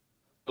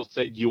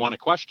say, do you want a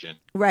question?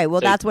 Right.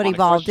 Well, that's what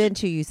evolved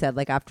into, you said,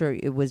 like after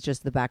it was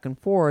just the back and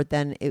forth,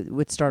 then it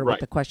would start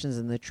with the questions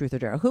and the truth or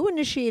dare. Who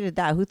initiated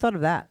that? Who thought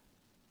of that?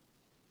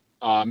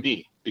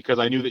 Me, because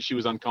I knew that she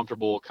was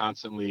uncomfortable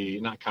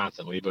not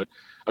constantly, but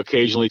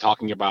occasionally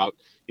talking about,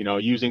 you know,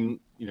 using,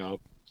 you know,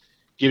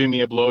 giving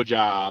me a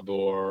blowjob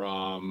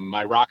or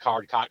my rock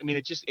hard cock. I mean,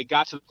 it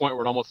got to the point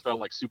where it almost felt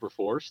like super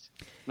forced.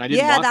 And I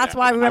didn't want that's that.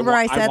 why I remember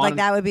I said like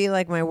that would be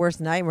like my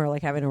worst nightmare,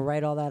 like having to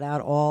write all that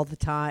out all the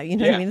time. You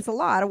know what I mean? It's a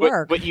lot of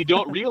work. But you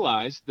don't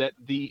realize that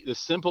the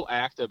simple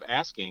act of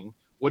asking,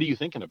 what are you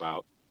thinking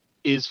about,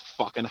 is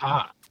fucking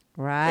hot.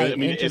 Right. I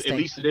mean, at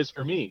least it is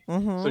for me.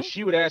 Mm-hmm. So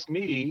she would ask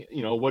me,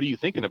 you know, what are you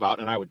thinking about?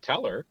 And I would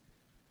tell her.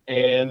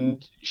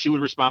 And she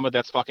would respond with,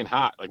 that's fucking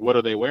hot. Like, what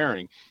are they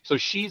wearing? So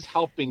she's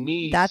helping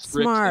me. That's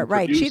smart.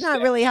 Right. She's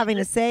not really having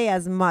to say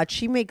as much.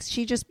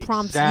 She just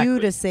prompts you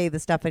to say the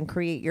stuff and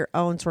create your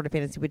own sort of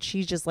fantasy, but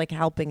she's just like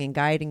helping and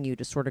guiding you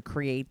to sort of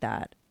create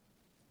that.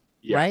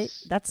 Yes. Right?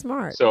 That's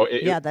smart. So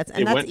that's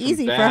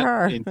easy for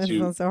her. It's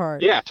not so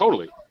hard. Yeah,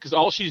 totally. Because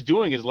all she's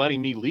doing is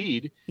letting me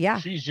lead. Yeah.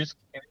 She's just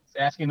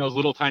asking those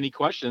little tiny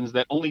questions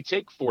that only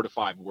take 4 to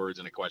 5 words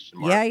in a question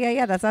mark.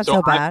 Yeah. That's not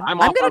so bad. I'm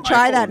going to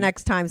try that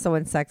next time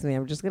someone texts me.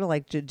 I'm just going to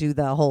like do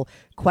the whole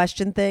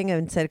question thing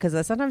and say,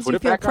 because sometimes you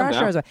feel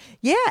pressure as well.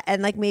 Yeah.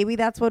 And like maybe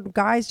that's what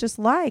guys just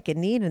like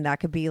and need. And that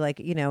could be like,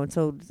 you know, and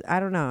so I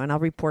don't know. And I'll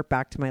report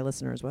back to my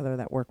listeners whether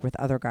that worked with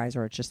other guys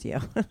or it's just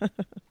you.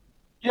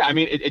 Yeah, I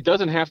mean, it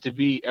doesn't have to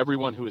be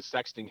everyone who is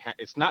sexting.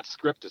 It's not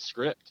script to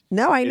script.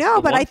 No, I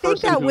know, but I think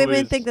that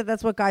women think that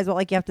that's what guys want.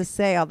 Like, you have to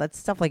say all that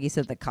stuff, like you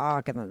said, the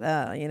cock and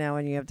the, you know,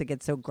 and you have to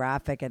get so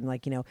graphic and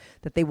like, you know,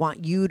 that they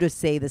want you to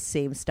say the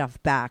same stuff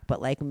back.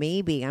 But like,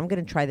 maybe I'm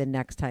going to try the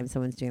next time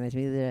someone's doing this,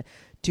 maybe to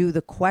do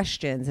the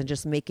questions and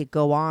just make it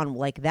go on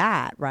like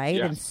that, right?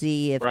 Yes. And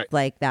see if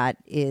like that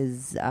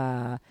is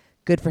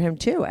good for him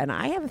too. And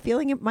I have a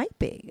feeling it might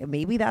be.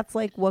 Maybe that's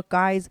like what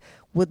guys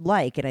would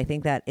like. And I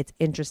think that it's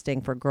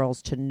interesting for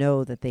girls to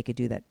know that they could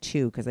do that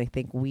too, because I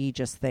think we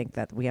just think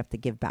that we have to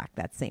give back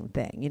that same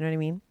thing. You know what I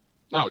mean?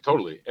 No,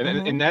 totally.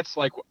 And that's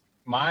like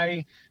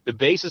the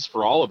basis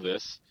for all of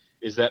this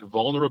is that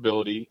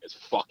vulnerability is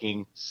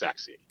fucking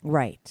sexy.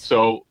 Right.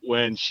 So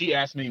when she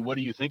asked me, what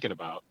are you thinking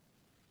about?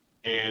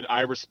 And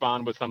I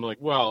respond with something like,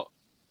 well,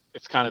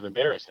 it's kind of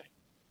embarrassing.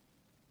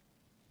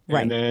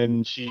 Right. And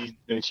then she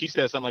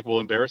says something like, well,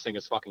 embarrassing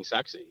is fucking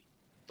sexy.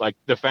 Like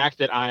the fact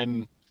that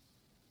I'm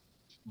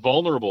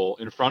vulnerable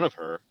in front of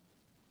her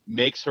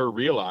makes her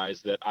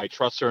realize that I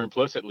trust her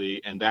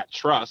implicitly, and that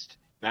trust,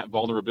 that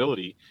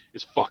vulnerability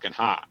is fucking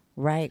hot.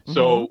 Right.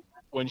 So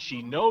when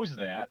she knows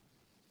that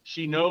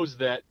she's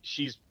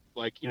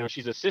like,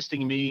 she's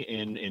assisting me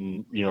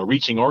in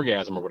reaching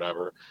orgasm or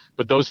whatever,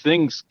 but those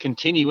things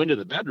continue into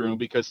the bedroom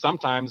because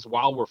sometimes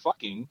while we're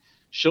fucking,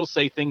 she'll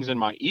say things in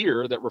my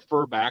ear that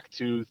refer back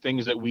to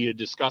things that we had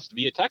discussed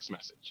via text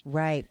message.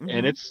 Right.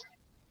 And it's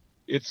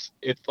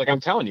like, I'm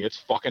telling you, it's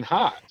fucking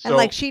hot. And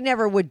like, she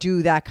never would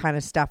do that kind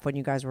of stuff when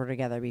you guys were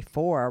together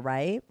before,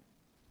 right?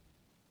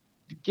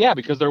 Yeah,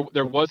 because there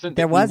wasn't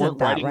we weren't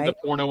that, writing right? the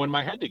porno in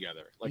my head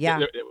together. Like,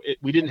 yeah.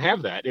 We didn't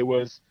have that. It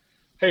was,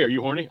 hey, are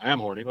you horny? I am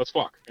horny. Let's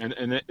fuck.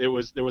 And there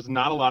was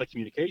not a lot of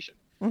communication.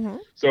 Mm-hmm.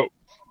 So,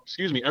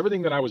 excuse me,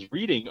 everything that I was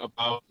reading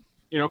about,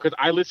 because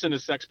I listen to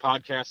sex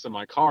podcasts in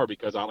my car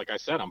because like I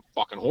said, I'm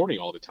fucking horny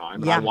all the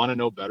time. And I want to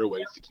know better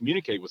ways to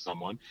communicate with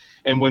someone.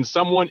 And when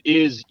someone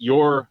is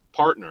your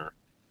partner,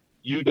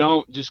 you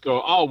don't just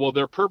go, oh, well,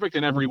 they're perfect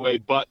in every way,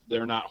 but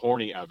they're not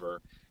horny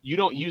ever. You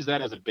don't use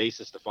that as a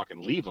basis to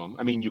fucking leave them.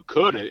 I mean, you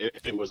could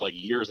if it was like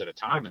years at a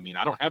time. I mean,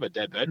 I don't have a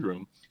dead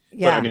bedroom,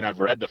 but I mean, I've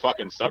read the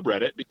fucking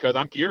subreddit because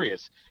I'm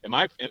curious.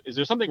 Is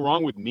there something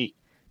wrong with me?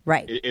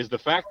 Right. Is the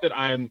fact that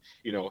I'm,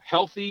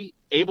 healthy,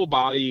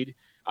 able-bodied,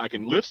 I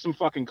can lift some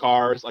fucking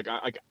cars. Like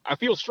I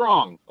feel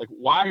strong. Like,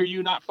 why are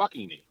you not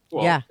fucking me?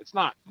 Well, it's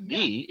not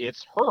me,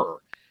 it's her.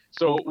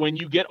 So when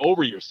you get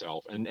over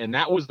yourself, and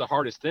that was the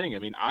hardest thing. I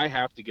mean, I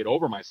have to get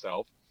over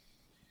myself,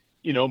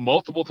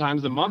 multiple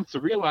times a month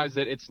to realize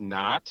that it's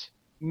not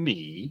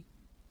me,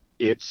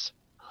 it's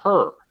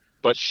her.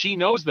 But she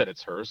knows that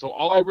it's her. So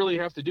all I really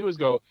have to do is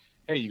go,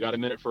 hey, you got a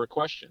minute for a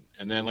question?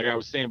 And then, like I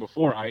was saying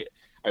before, I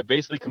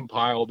basically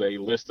compiled a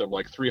list of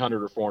like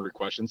 300 or 400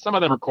 questions. Some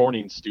of them are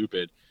corny and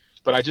stupid,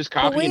 but I just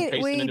copy and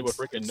paste them into a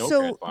freaking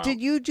notepad file. So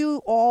did you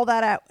do all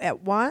that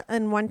at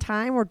one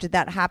time, or did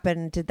that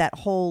happen? Did that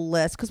whole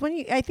list? Because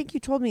I think you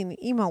told me in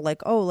the email,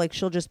 like, oh, like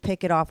she'll just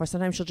pick it off, or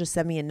sometimes she'll just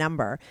send me a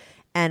number,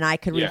 and I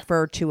could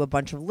refer to a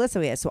bunch of lists.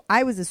 So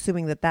I was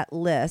assuming that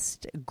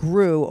list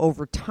grew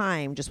over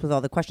time, just with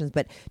all the questions.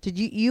 But did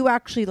you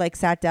actually like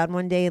sat down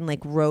one day and like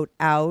wrote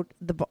out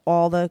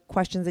all the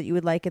questions that you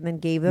would like, and then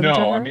gave them to her?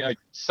 No, I mean, like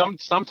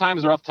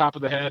sometimes they're off the top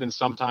of the head, and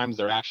sometimes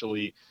they're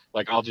actually.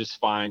 Like, I'll just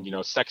find,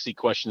 sexy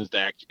questions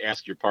to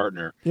ask your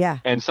partner. Yeah.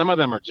 And some of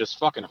them are just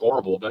fucking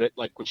horrible. But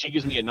like when she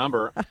gives me a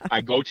number,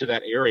 I go to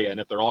that area, and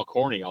if they're all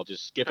corny, I'll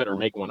just skip it or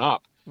make one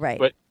up. Right.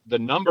 But the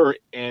number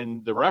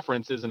and the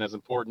reference isn't as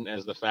important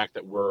as the fact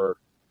that we're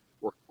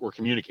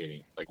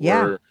communicating. Like,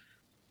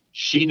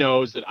 she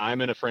knows that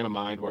I'm in a frame of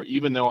mind where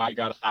even though I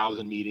got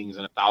 1,000 meetings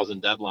and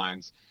 1,000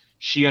 deadlines,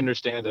 she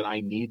understands that I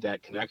need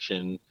that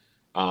connection.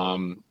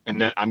 And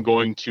that I'm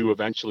going to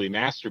eventually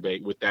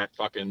masturbate with that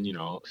fucking,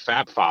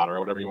 fab fodder or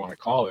whatever you want to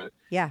call it.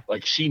 Yeah.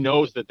 Like, she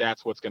knows that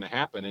that's what's going to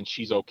happen, and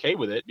she's okay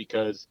with it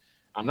because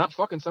I'm not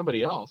fucking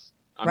somebody else.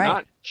 I'm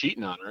not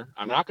cheating on her.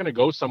 I'm not going to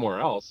go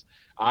somewhere else.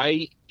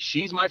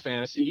 She's my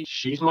fantasy.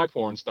 She's my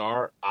porn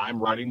star. I'm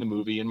writing the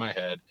movie in my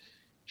head.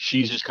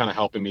 She's just kind of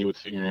helping me with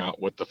figuring out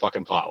what the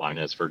fucking plot line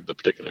is for the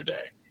particular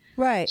day.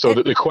 Right. So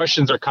the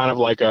questions are kind of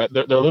like they're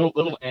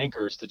little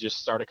anchors to just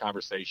start a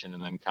conversation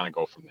and then kind of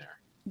go from there.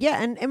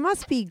 Yeah, and it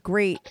must be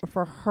great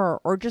for her,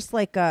 or just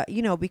like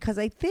because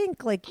I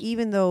think like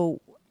even though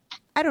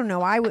I don't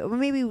know,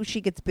 maybe she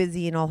gets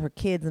busy and all her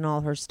kids and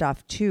all her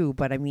stuff too,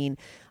 but I mean,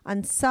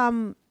 on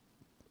some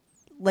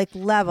like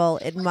level,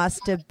 it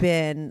must have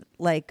been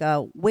like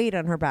a weight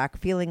on her back,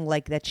 feeling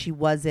like that she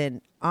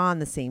wasn't on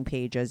the same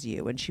page as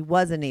you, and she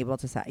wasn't able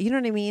to say, you know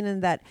what I mean,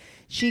 and that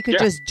she could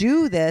just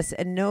do this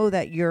and know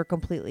that you're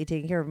completely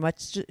taken care of.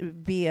 Must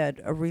be a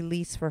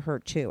release for her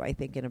too, I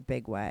think, in a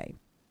big way.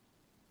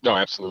 No,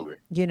 absolutely.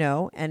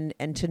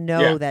 And to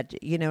know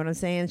that, you know what I'm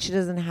saying? She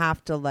doesn't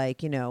have to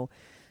like,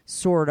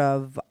 sort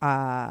of,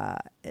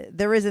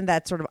 there isn't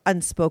that sort of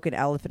unspoken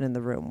elephant in the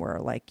room where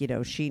like,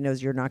 she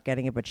knows you're not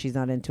getting it, but she's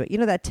not into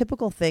it. That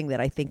typical thing that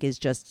I think is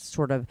just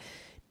sort of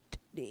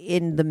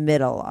in the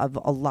middle of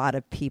a lot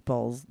of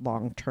people's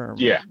long-term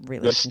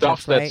relationships. The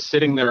stuff that's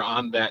sitting there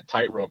on that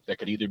tightrope that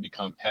could either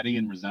become petty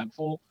and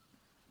resentful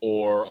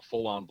or a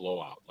full-on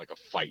blowout, like a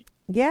fight.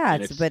 Yeah,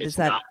 it's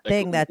that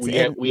thing that's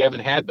we haven't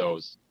had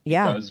those.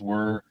 Yeah, because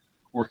we're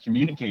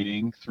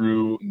communicating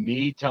through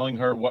me telling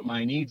her what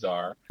my needs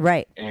are.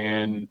 Right.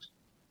 And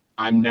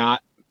I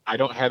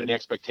don't have any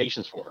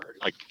expectations for her.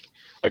 Like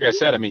I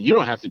said, I mean, you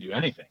don't have to do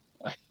anything.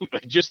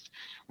 Like just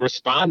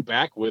respond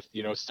back with,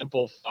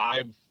 simple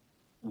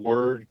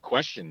word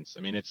questions.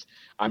 I mean,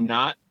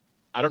 I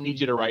don't need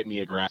you to write me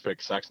a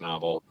graphic sex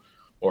novel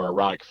or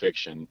erotic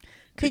fiction.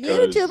 Could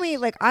you do me,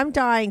 like, I'm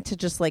dying to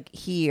just, like,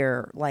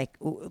 hear, like,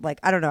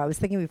 I don't know. I was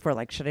thinking before,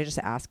 like, should I just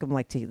ask him,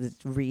 like, to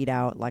read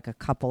out, like, a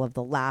couple of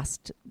the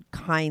last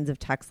kinds of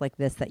texts like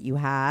this that you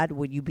had?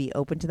 Would you be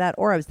open to that?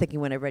 Or I was thinking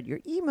when I read your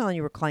email and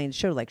you were calling the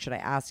show, like, should I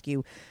ask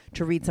you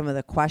to read some of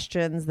the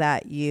questions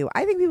that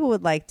I think people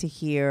would like to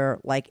hear,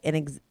 like,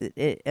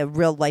 a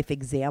real life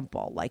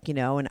example, like, you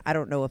know, and I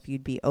don't know if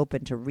you'd be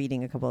open to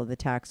reading a couple of the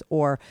texts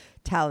or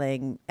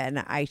telling, and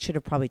I should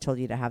have probably told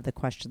you to have the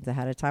questions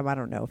ahead of time. I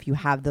don't know if you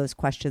have those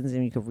questions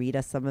and you could read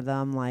us some of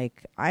them.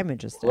 Like, I'm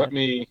interested. All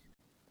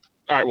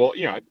right. Well,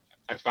 you know,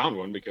 I found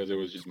one because it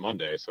was just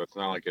Monday, so it's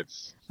not like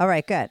it's. All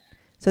right, good.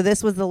 So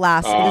this was the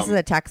last. This is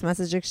a text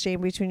message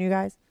exchange between you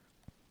guys.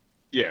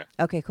 Yeah.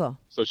 Okay. Cool.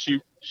 So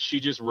she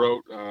just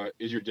wrote,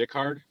 "Is your dick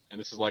hard?" And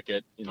this is like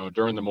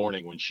during the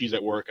morning when she's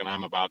at work and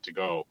I'm about to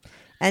go.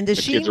 And does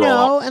she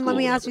know? And let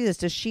me ask you this: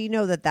 does she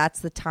know that that's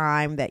the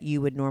time that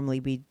you would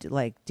normally be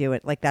like do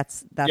it? Like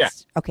that's yeah.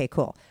 Okay.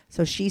 Cool.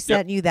 So she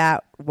sent you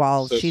that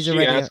while she's she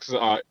already. Asks,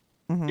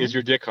 "Is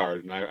your dick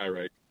hard?" And I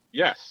write,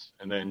 "Yes."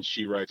 And then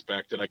she writes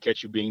back, "Did I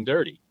catch you being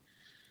dirty?"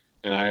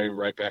 And I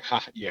write back,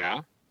 "Ha, yeah."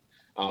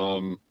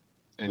 And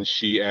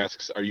she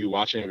asks, "Are you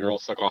watching a girl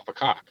suck off a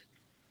cock?"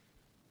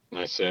 And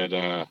I said,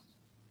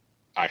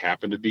 "I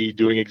happen to be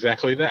doing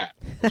exactly that."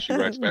 And she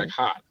writes back,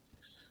 "Hot.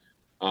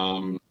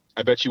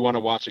 I bet you want to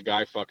watch a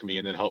guy fuck me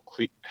and then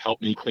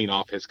help me clean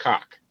off his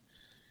cock."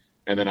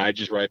 And then I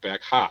just write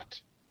back, "Hot."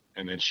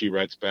 And then she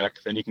writes back,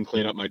 "Then you can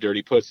clean up my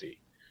dirty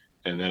pussy."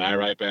 And then I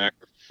write back,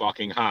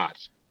 "Fucking hot."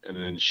 And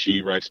then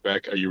she writes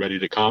back, "Are you ready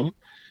to come?"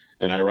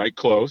 And I write,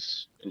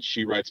 "Close." And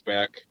she writes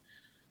back,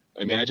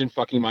 "Imagine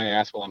fucking my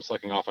ass while I'm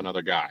sucking off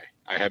another guy.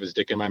 I have his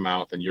dick in my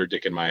mouth and your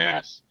dick in my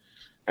ass."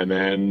 And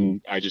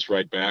then I just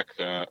write back,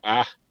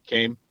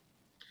 came.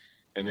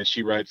 And then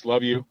she writes,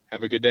 "Love you.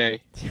 Have a good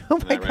day." Oh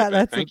my God,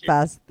 that's the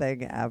best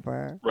thing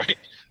ever. Right.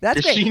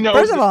 That's great. She knows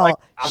First of all, like,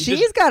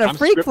 she's got a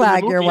freak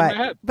flag your way.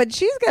 But But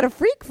she's got a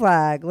freak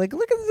flag. Like,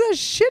 look at this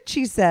shit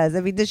she says.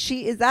 I mean, did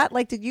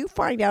you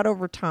find out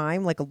over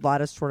time, like, a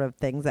lot of sort of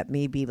things that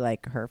may be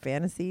like her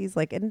fantasies?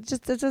 Like, and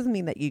it doesn't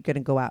mean that you're going to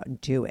go out and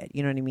do it.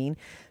 You know what I mean?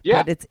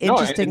 Yeah. But it's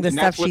interesting the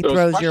stuff she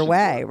throws your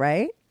way,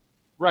 right?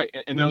 Right.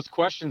 And those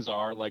questions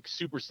are like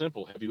super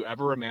simple. Have you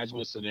ever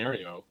imagined a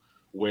scenario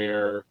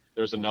where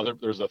there's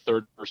a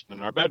third person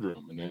in our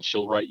bedroom? And then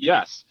she'll write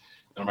yes.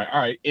 And I'm like, all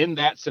right, in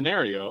that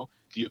scenario,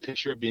 do you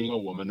picture it being a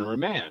woman or a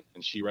man?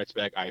 And she writes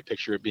back, "I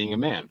picture it being a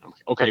man." I'm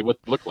like, okay, what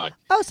does it look like?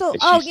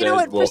 You know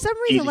what? For some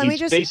reason, let me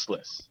just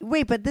faceless.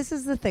 Wait, but this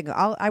is the thing.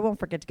 I won't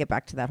forget to get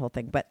back to that whole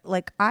thing. But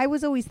like, I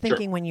was always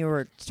thinking when you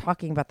were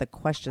talking about the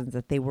questions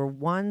that they were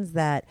ones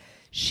that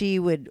she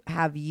would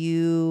ask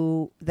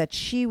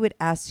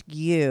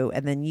you,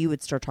 and then you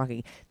would start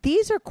talking.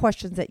 These are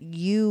questions that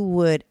you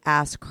would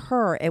ask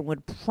her and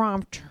would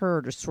prompt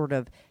her to sort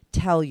of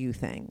tell you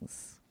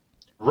things.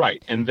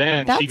 Right. And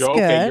then she'd go,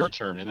 "Okay, your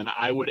turn." And then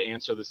I would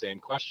answer the same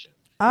question.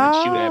 And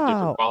then she would have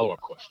different follow-up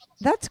questions.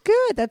 That's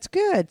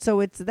good. So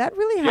that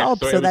really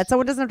helps so that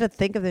someone doesn't have to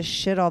think of this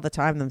shit all the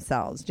time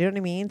themselves. Do you know what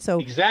I mean? So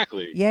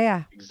exactly.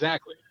 Yeah.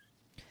 Exactly.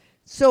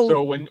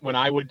 So when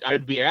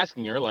I'd be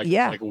asking her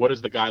like what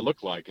does the guy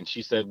look like? And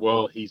she said,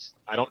 "Well, he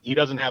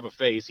doesn't have a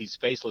face. He's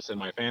faceless in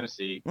my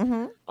fantasy.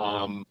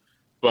 Mm-hmm.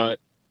 But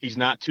he's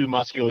not too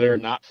muscular,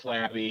 not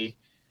flabby."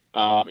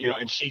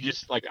 And she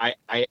just like,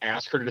 I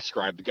asked her to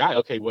describe the guy.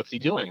 Okay, what's he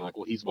doing? Like,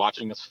 well, he's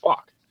watching us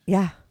fuck.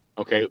 Yeah.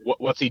 Okay,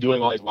 what's he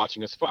doing while he's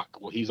watching us fuck?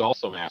 Well, he's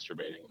also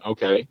masturbating.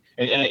 Okay,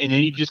 and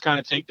then you just kind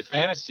of take the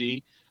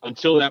fantasy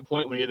until that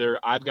point when either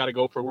I've got to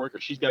go for work or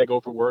she's got to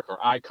go for work or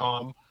I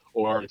come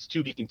or it's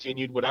to be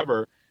continued,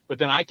 whatever. But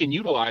then I can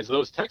utilize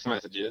those text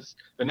messages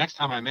the next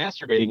time I'm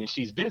masturbating and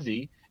she's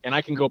busy, and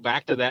I can go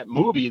back to that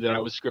movie that I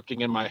was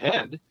scripting in my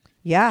head.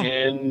 Yeah.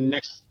 And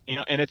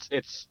and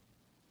it's.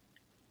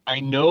 I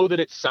know that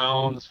it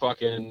sounds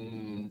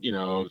fucking,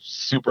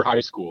 super high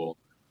school,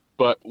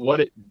 but what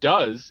it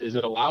does is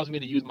it allows me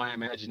to use my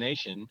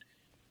imagination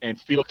and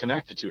feel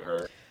connected to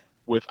her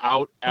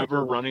without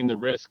ever running the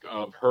risk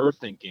of her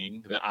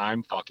thinking that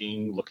I'm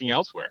fucking looking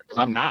elsewhere, because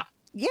I'm not.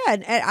 Yeah,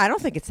 and I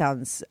don't think it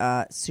sounds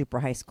super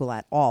high school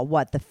at all.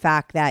 What, the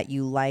fact that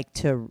you like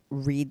to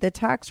read the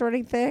text or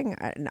anything?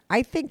 And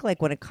I think,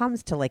 like, when it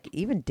comes to, like,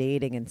 even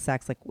dating and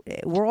sex, like,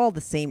 we're all the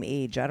same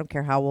age. I don't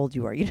care how old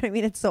you are. You know what I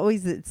mean? It's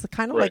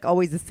kind of like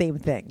always the same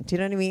thing. Do you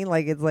know what I mean?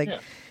 Like, it's like,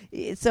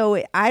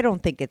 so I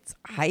don't think it's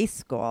high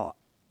school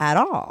at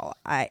all.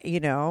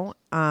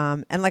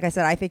 And like I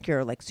said, I think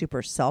you're, like,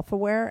 super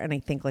self-aware. And I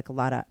think, like, a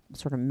lot of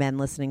sort of men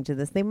listening to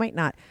this, they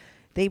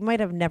might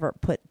have never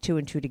put two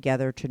and two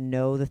together to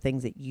know the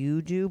things that you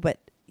do, but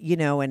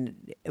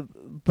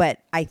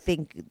I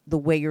think the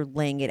way you're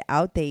laying it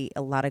out, a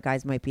lot of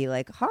guys might be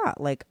like,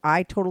 like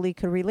I totally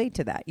could relate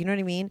to that. You know what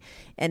I mean?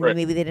 And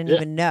maybe they didn't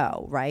even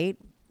know, right?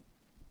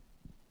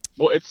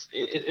 Well,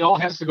 it all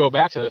has to go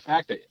back to the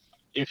fact that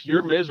if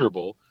you're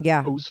miserable,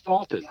 whose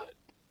fault is it?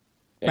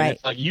 And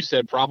it's like you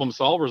said, problem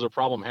solvers or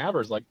problem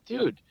havers. Like,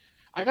 dude,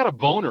 I got a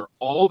boner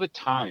all the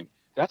time.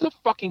 That's a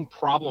fucking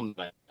problem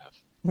that I have.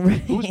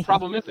 Right. Whose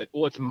problem is it?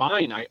 Well, it's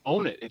mine. I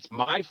own it. It's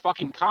my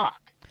fucking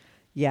cock.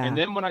 Yeah. And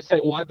then when I say,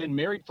 well, I've been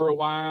married for a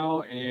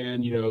while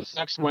and,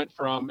 sex went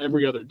from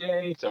every other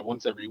day to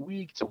once every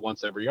week to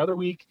once every other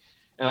week.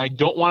 And I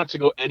don't want it to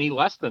go any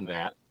less than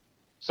that.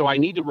 So I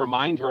need to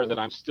remind her that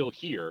I'm still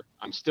here.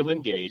 I'm still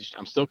engaged.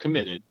 I'm still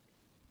committed.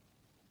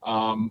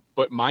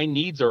 But my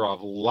needs are a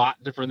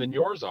lot different than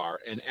yours are.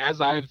 And as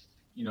I've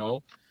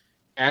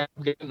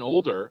getting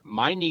older,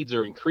 my needs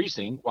are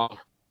increasing while hers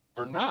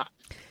are not.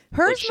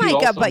 Hers might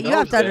go, but you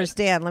have to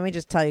understand. Let me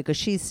just tell you, because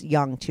she's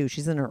young too.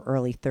 She's in her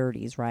early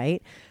 30s,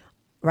 right?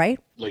 Right?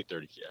 Late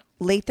 30s, yeah.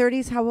 Late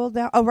 30s? How old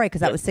now? Oh, right,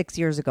 because that was 6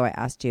 years ago I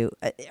asked you.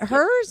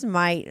 Hers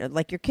might,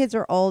 like, your kids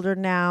are older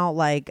now,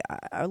 like,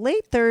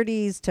 late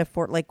 30s to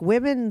like,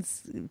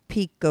 women's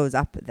peak goes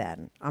up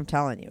then. I'm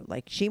telling you.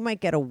 Like, she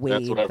might get a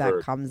wave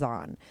that comes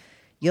on.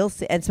 You'll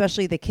see, and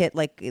especially the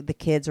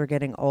kids are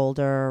getting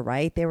older,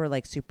 right? They were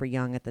like super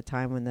young at the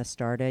time when this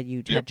started.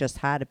 You had just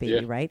had a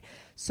baby, right?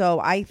 So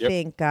I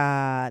think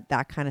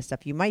that kind of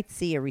stuff, you might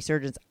see a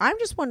resurgence. I'm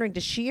just wondering,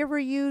 does she ever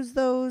use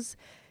those?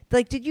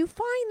 Like, did you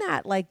find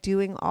that like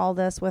doing all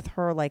this with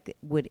her, like,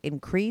 would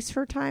increase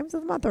her times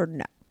of the month or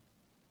no?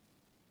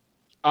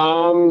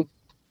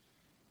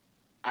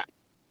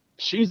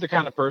 She's the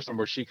kind of person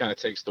where she kind of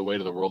takes the weight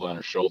of the world on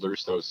her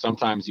shoulders. So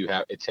sometimes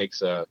it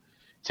takes a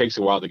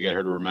while to get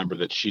her to remember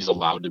that she's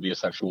allowed to be a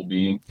sexual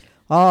being.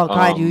 Oh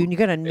God, you're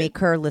gonna make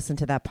her listen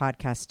to that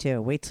podcast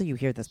too. Wait till you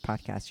hear this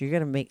podcast. You're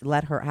gonna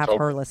let her have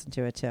her listen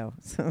to it too.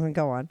 So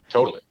go on.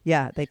 Totally.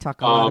 Yeah, they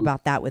talk a lot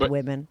about that with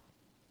women.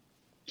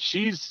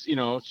 She's,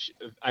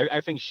 I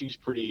think she's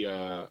pretty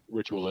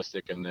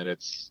ritualistic in that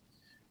it's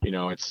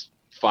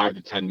 5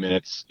 to 10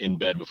 minutes in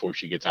bed before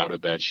she gets out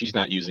of bed. She's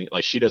not using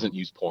she doesn't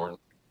use porn.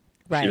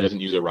 Right. She doesn't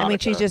use erotica. I mean,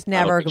 she's just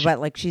never,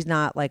 but like, she's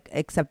not like,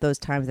 except those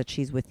times that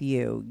she's with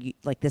you,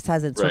 like, this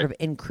hasn't sort of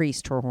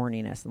increased her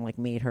horniness and like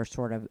made her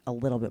sort of a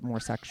little bit more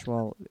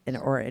sexual,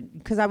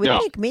 because I would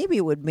think maybe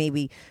it would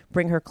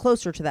bring her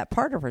closer to that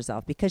part of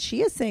herself, because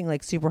she is saying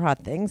like super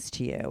hot things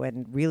to you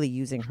and really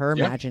using her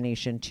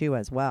imagination too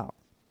as well.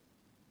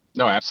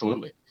 No,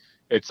 absolutely.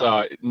 It's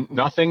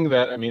nothing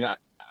that, I mean,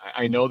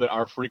 I know that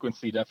our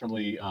frequency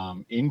definitely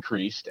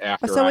increased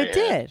after. So it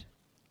did.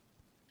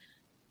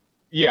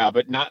 Yeah,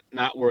 but not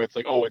where it's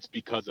like, oh, it's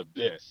because of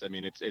this. I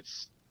mean,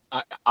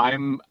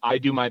 I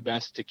do my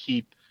best to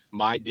keep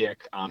my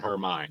dick on her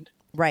mind.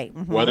 Right.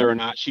 Mm-hmm. Whether or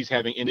not she's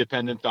having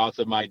independent thoughts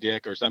of my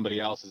dick or somebody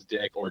else's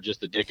dick or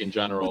just the dick in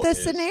general. Well,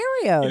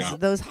 scenarios,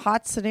 those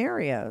hot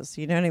scenarios,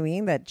 you know what I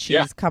mean, that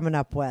she's coming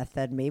up with,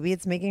 and maybe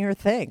it's making her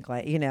think,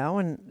 like,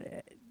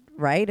 and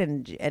right,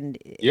 and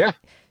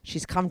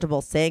she's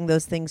comfortable saying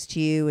those things to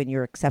you, and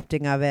you're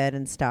accepting of it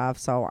and stuff.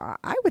 So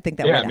I would think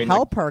that would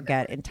help her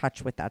get in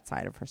touch with that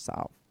side of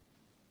herself.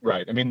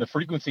 Right. I mean, the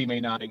frequency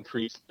may not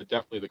increase, but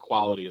definitely the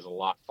quality is a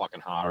lot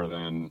fucking hotter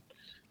than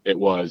it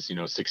was,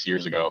 6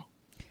 years ago.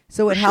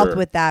 So it helped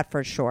with that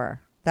for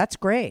sure. That's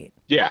great.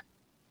 Yeah.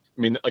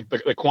 I mean, like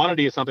the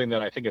quantity is something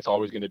that I think it's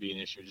always going to be an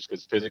issue, just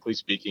because physically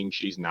speaking,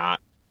 she's not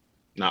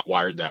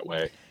wired that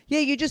way. Yeah,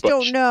 you just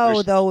don't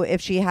know, though,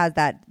 if she has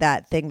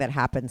that thing that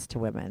happens to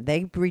women.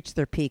 They reach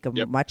their peak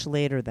much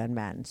later than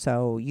men,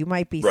 so you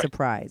might be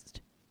surprised.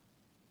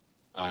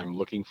 I'm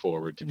looking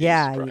forward to being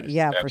surprised.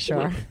 Yeah, for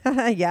sure.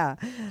 Yeah.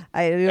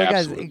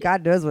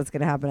 God knows what's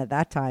going to happen at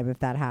that time if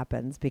that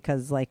happens,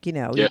 because, like, you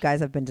guys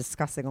have been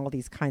discussing all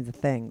these kinds of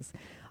things.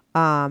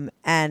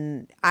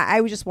 And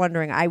I was just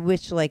wondering, I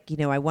wish, like,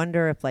 I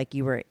wonder if, like,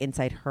 you were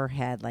inside her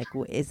head, like,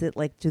 is it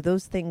like, do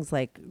those things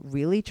like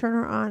really turn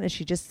her on? Is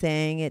she just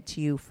saying it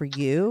to you for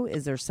you?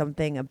 Is there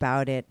something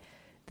about it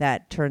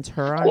that turns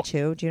her on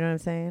too? Do you know what I'm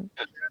saying?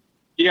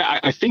 Yeah,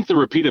 I think the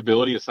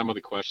repeatability of some of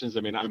the questions,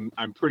 I mean,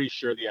 I'm pretty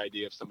sure the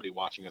idea of somebody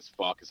watching us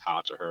fuck is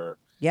hot to her.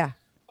 Yeah.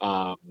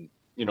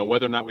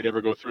 Whether or not we'd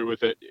ever go through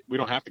with it, we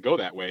don't have to go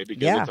that way,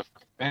 because it's a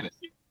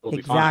fantasy.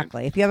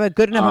 Exactly. If you have a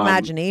good enough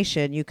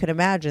imagination, you could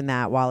imagine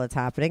that while it's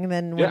happening, and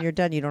then when you're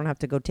done, you don't have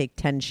to go take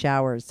 10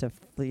 showers to,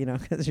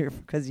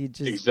 because you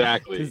just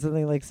do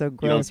something like so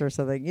gross or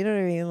something. You know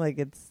what I mean?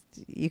 Like,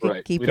 you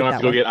can keep. We don't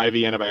have to go get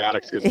IV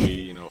antibiotics because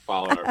we,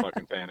 followed our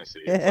fucking fantasy.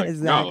 It's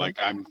like, no, like,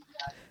 I'm.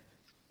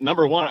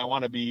 Number one, I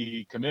want to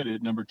be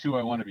committed. Number two,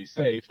 I want to be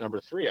safe.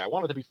 Number three, I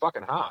want it to be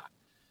fucking hot.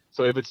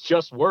 So if it's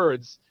just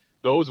words,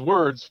 those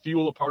words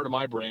fuel a part of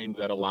my brain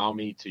that allow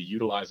me to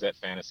utilize that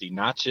fantasy,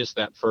 not just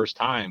that first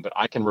time, but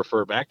I can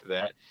refer back to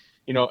that.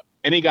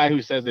 Any guy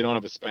who says they don't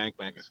have a spank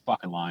bank is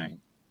fucking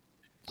lying.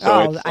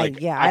 So I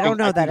don't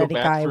know that any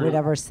guy would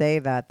ever say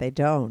that they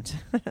don't.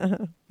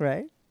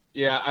 Right?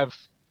 Yeah,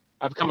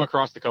 I've come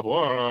across a couple.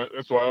 Oh,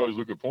 that's why I always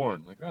look at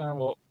porn. Like,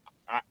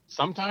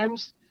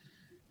 sometimes.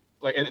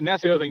 Like, and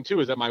that's the other thing too,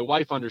 is that my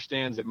wife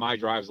understands that my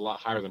drive is a lot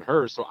higher than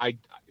hers. So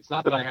it's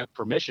not that I have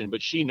permission,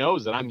 but she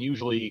knows that I'm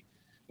usually,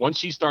 once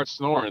she starts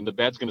snoring, the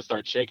bed's going to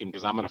start shaking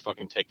because I'm going to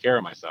fucking take care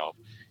of myself.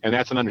 And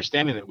that's an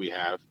understanding that we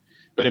have.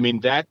 But I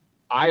mean, that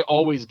I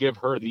always give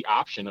her the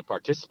option of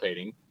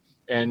participating.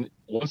 And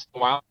once in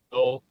a while,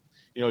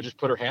 just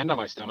put her hand on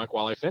my stomach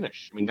while I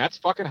finish. I mean, that's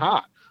fucking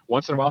hot.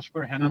 Once in a while, she put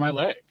her hand on my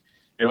leg.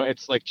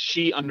 It's like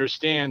she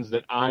understands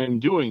that I'm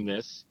doing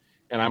this,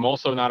 and I'm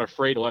also not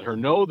afraid to let her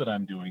know that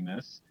I'm doing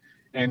this.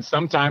 And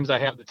sometimes I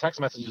have the text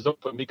messages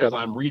open because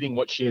I'm reading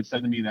what she had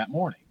said to me that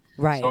morning.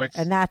 Right. So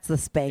and that's the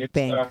spank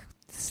bank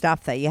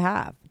stuff that you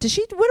have.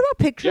 What about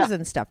pictures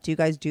and stuff? Do you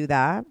guys do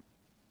that?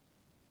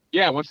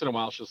 Yeah. Once in a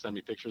while she'll send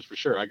me pictures for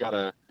sure. I got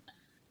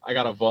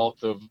a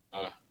vault of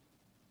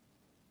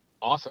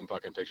awesome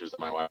fucking pictures of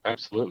my wife.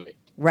 Absolutely.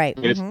 Right.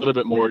 I mean, it's a little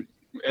bit more,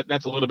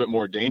 that's a little bit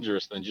more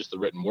dangerous than just the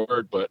written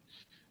word, but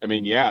I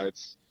mean, yeah,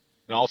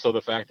 and also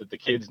the fact that the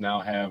kids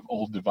now have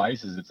old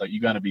devices. It's like, you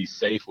got to be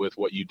safe with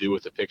what you do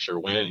with the picture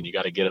when, and you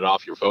got to get it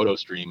off your photo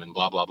stream and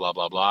blah, blah, blah,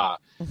 blah, blah.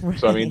 Right.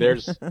 So, I mean,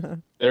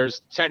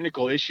 there's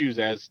technical issues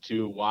as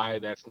to why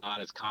that's not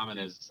as common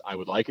as I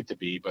would like it to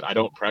be, but I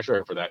don't pressure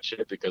her for that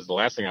shit, because the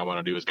last thing I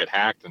want to do is get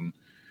hacked and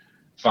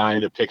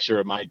find a picture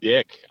of my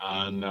dick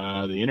on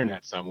the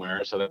internet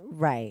somewhere. So that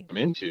right. I'm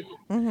into.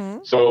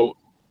 Mm-hmm. So,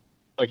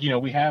 like,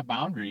 we have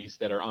boundaries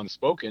that are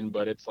unspoken,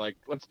 but it's like,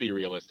 let's be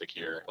realistic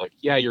here. Like,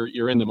 yeah,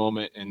 you're in the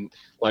moment, and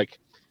like,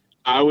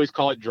 I always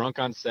call it drunk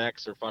on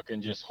sex or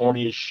fucking just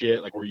horny as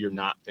shit, like where you're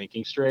not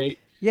thinking straight.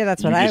 Yeah,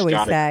 that's what I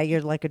always say.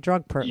 You're like a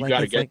drunk person. You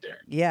got to get there.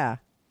 Yeah.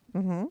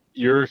 Mm-hmm.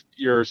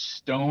 You're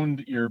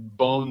stoned, you're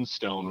bone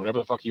stoned, whatever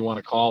the fuck you want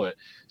to call it.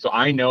 So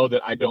I know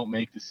that I don't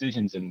make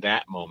decisions in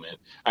that moment.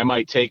 I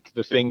might take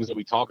the things that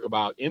we talk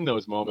about in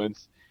those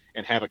moments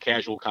and have a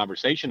casual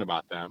conversation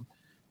about them,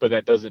 but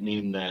that doesn't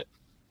mean that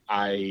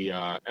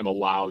I am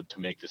allowed to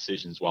make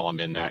decisions while I'm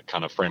in that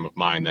kind of frame of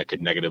mind that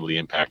could negatively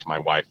impact my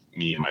wife,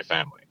 me, and my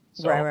family.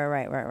 So,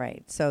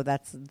 Right. So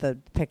that's the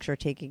picture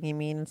taking, you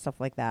mean, and stuff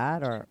like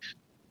that, or?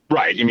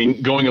 Right. I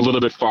mean, going a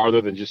little bit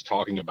farther than just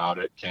talking about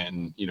it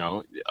can,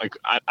 like,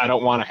 I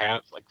don't want to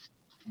have, like,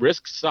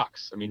 risk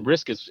sucks. I mean,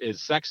 risk is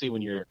sexy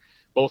when you're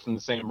both in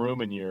the same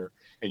room and you're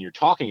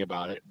talking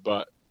about it,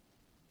 but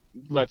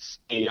let's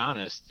be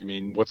honest. I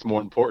mean, what's more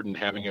important,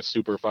 having a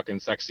super fucking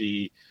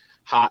sexy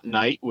hot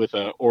night with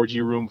an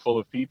orgy room full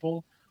of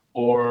people,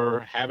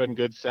 or having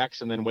good sex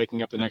and then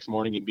waking up the next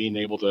morning and being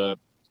able to,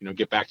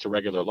 get back to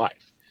regular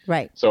life?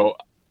 Right. So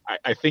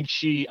I think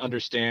she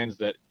understands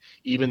that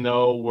even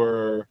though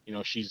we're,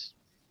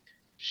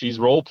 she's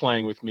role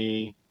playing with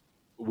me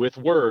with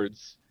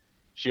words,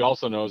 she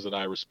also knows that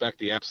I respect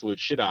the absolute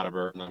shit out of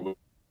her, and I wouldn't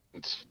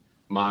want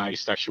my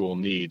sexual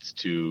needs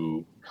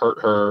to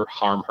hurt her,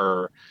 harm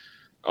her,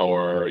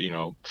 or,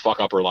 fuck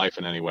up her life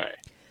in any way.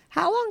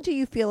 How long do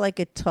you feel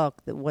like it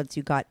took that once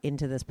you got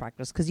into this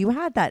practice? Because you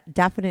had that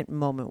definite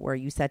moment where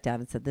you sat down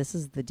and said, this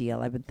is the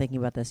deal. I've been thinking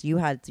about this. You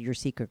had your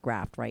secret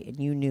graft, right?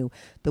 And you knew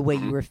the way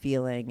you were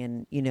feeling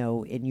and,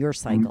 in your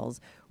cycles,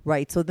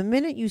 right? So the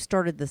minute you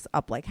started this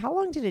up, like, how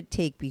long did it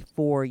take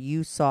before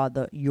you saw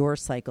your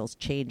cycles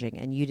changing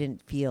and you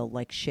didn't feel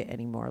like shit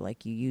anymore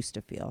like you used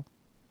to feel?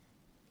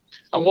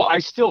 Well, I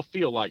still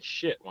feel like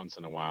shit once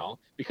in a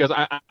while because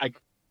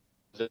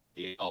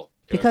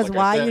because like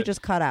why? I said, you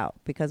just cut out.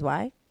 Because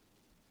why?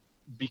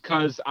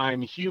 Because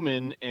I'm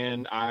human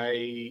and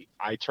I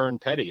turn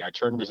petty. I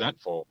turn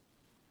resentful.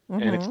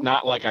 Mm-hmm. And it's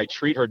not like I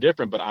treat her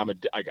different, but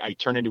I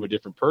turn into a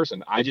different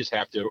person. I just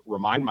have to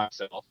remind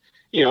myself,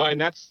 and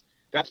that's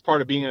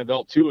part of being an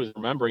adult too, is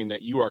remembering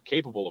that you are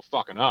capable of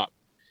fucking up,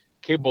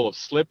 capable of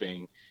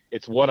slipping.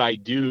 It's what I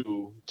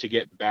do to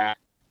get back,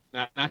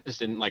 not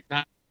just in like,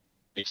 not,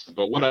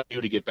 but what I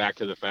do to get back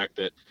to the fact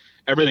that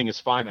everything is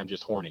fine. I'm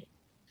just horny.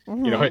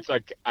 Mm-hmm. It's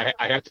like, I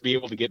have to be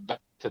able to get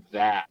back to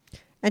that.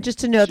 And just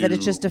to know that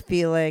it's just a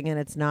feeling and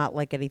it's not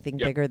like anything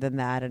bigger than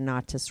that, and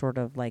not to sort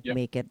of like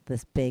make it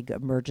this big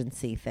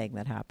emergency thing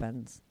that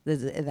happens.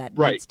 That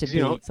needs to be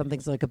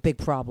something's like a big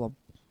problem.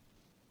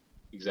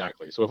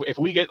 Exactly. So if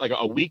we get like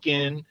a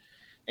weekend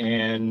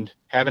and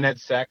haven't had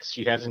sex,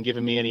 she hasn't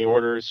given me any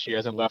orders, she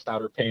hasn't left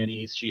out her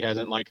panties, she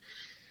hasn't like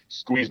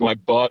squeezed my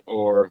butt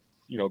or,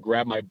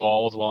 grabbed my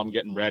balls while I'm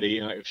getting ready.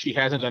 If she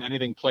hasn't done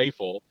anything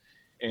playful,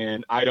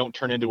 and I don't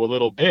turn into a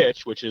little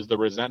bitch, which is the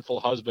resentful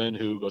husband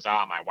who goes,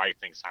 my wife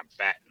thinks I'm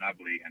fat and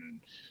ugly and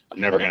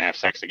I'm never going to have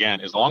sex again.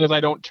 As long as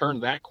I don't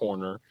turn that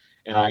corner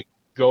and I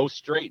go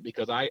straight,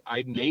 because I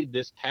made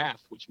this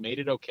path, which made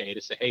it okay to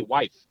say, hey,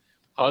 wife,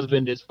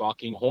 husband is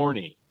fucking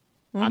horny.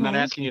 Mm-hmm. I'm not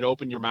asking you to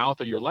open your mouth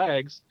or your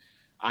legs.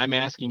 I'm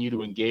asking you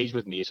to engage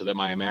with me so that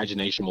my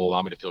imagination will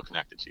allow me to feel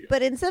connected to you.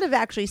 But instead of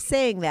actually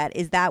saying that,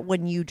 is that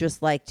when you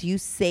just like, do you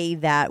say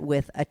that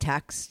with a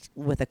text,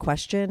 with a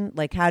question?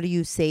 Like, how do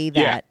you say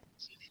that?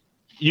 Yeah.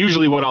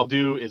 Usually what I'll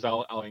do is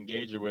I'll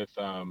engage her with,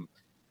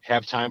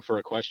 have time for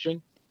a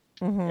question.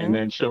 Mm-hmm. And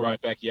then she'll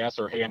write back yes,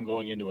 or hey, I'm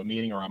going into a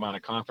meeting, or I'm on a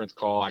conference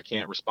call. I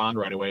can't respond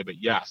right away, but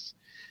yes.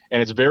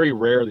 And it's very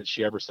rare that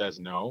she ever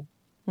says no.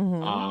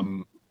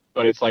 Mm-hmm.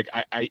 But it's like,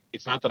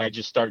 it's not that I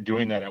just start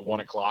doing that at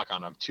 1:00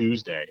 on a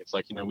Tuesday. It's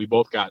like, we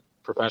both got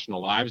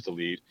professional lives to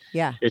lead.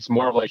 Yeah. It's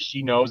more of like,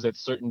 she knows that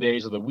certain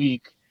days of the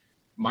week,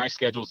 my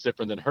schedule is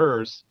different than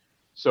hers.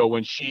 So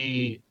when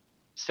she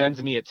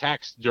sends me a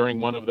text during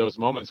one of those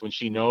moments, when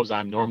she knows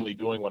I'm normally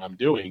doing what I'm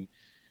doing,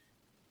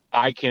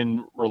 I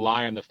can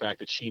rely on the fact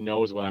that she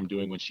knows what I'm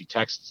doing when she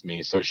texts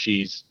me. So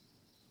she's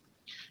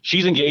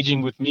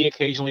engaging with me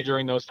occasionally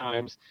during those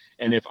times.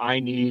 And if I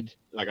need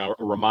like a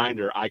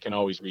reminder, I can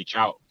always reach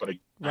out, but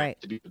I have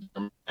to be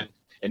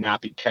and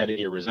not be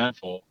petty or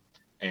resentful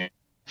and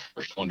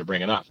first one to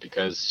bring it up,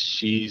 because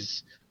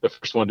she's the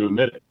first one to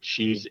admit it.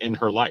 She's in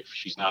her life.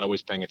 She's not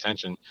always paying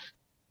attention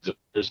to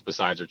others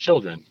besides her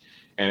children.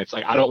 And it's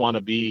like, I don't want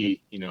to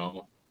be,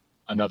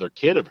 another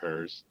kid of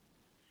hers.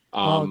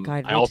 God,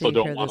 I also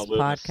don't want to live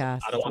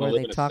podcast I don't want to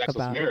live in a sexless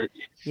marriage.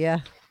 Yeah.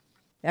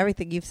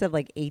 Everything you've said,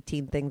 like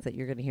 18 things that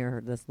you're going to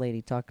hear this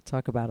lady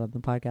talk about on the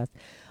podcast.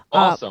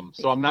 Awesome.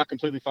 So I'm not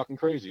completely fucking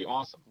crazy.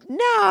 Awesome.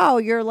 No,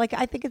 you're like,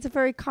 I think it's a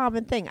very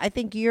common thing. I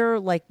think you're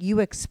like, you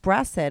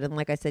express it. And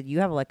like I said, you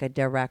have like a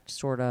direct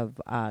sort of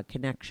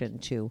connection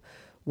to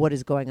what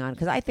is going on.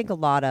 Because I think a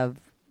lot of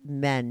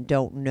men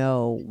don't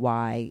know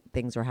why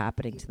things are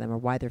happening to them or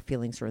why they're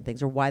feeling certain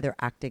things or why they're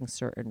acting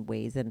certain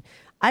ways. And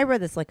I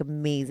read this like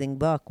amazing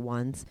book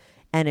once.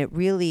 And it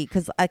really,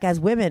 because like as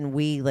women,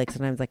 we like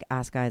sometimes like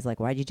ask guys like,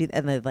 why'd you do that?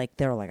 And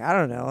they're like, I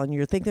don't know. And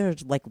you think they're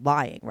like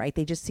lying, right?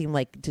 They just seem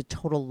like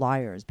total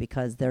liars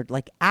because they're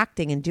like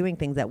acting and doing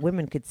things that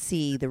women could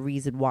see the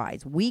reason why.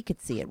 We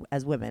could see it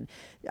as women.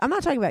 I'm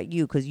not talking about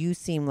you because you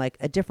seem like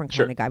a different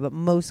kind of guy, but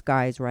most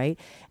guys, right?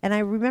 And I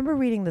remember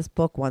reading this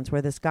book once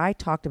where this guy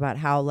talked about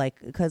how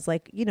because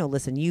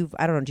listen,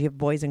 I don't know, do you have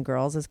boys and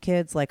girls as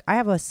kids? Like I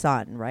have a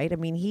son, right? I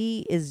mean,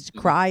 he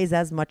cries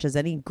as much as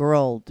any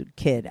girl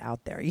kid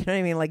out there. You know what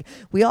I mean? Like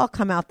we all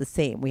come out the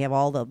same. We have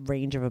all the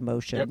range of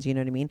emotions, you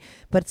know what I mean?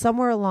 But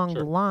somewhere along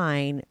the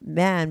line,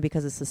 men,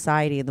 because of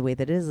society and the way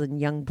that it is,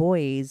 and young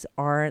boys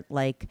aren't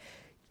like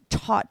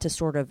taught to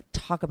sort of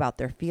talk about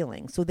their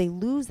feelings. So they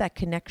lose that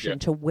connection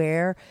to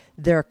where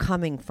they're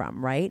coming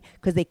from, right?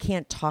 Because they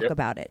can't talk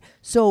about it.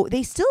 So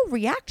they still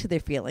react to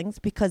their feelings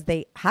because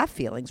they have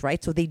feelings,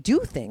 right? So they do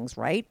things,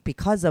 right?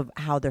 Because of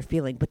how they're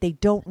feeling, but they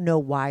don't know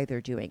why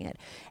they're doing it.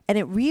 And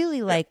it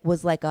really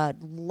was like a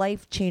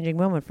life-changing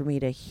moment for me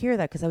to hear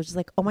that, because I was just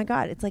like, oh my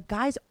God, it's like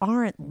guys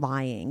aren't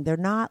lying. They're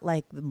not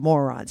like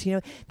morons.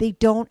 They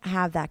don't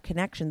have that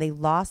connection. They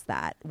lost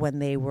that when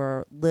they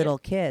were little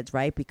kids,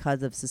 right?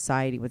 Because of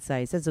society would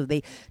say. So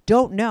they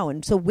don't know.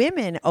 And so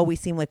women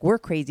always seem like we're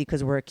crazy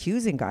because we're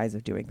accusing guys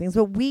of doing things,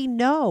 but we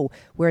know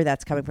where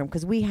that's coming from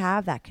because we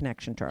have that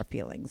connection to our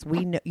feelings.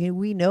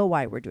 We know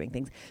why we're doing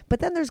things. But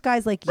then there's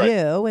guys like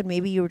you, and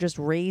maybe you were just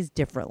raised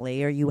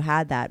differently, or you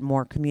had that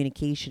more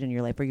communication in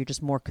your life, or you're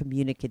just more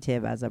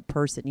communicative as a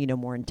person,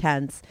 more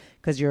intense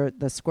because you're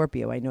the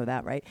Scorpio. I know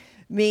that, right?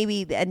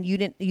 Maybe, and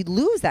you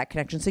lose that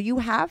connection. So you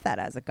have that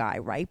as a guy,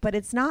 right? But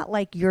it's not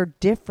like you're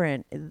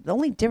different. The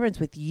only difference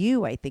with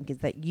you, I think, is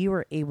that you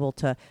were able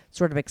to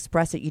sort of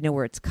express it,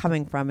 where it's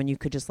coming from, and you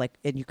could just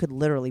and you could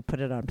literally put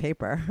it on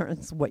paper.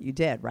 It's what you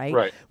did, right?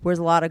 Right. Whereas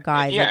a lot of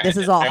guys, this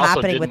is all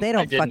happening, but they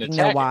don't fucking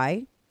know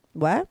why.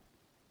 What?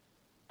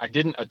 I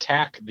didn't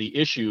attack the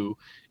issue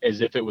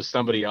as if it was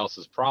somebody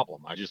else's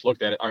problem. I just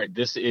looked at it. All right,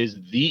 this is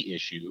the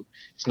issue.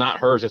 It's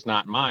not hers. It's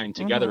not mine.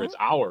 Together, it's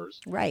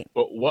ours. Right.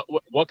 But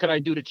what could I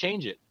do to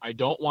change it? I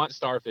don't want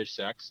starfish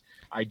sex.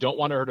 I don't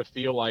want her to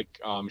feel like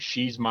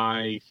she's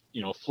my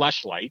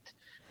fleshlight.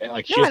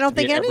 Like no, I don't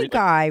think any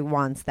guy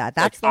wants that.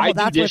 That's the whole.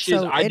 That's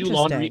dishes, what's so I do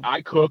laundry.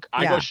 I cook.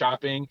 I go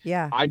shopping.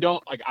 Yeah. I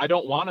don't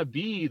want to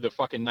be the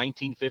fucking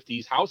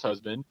 1950s house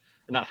husband.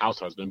 Not house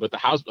husband, but the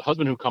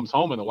husband who comes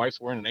home and the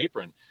wife's wearing an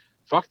apron.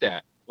 Fuck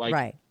that.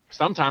 Like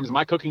sometimes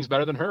my cooking's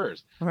better than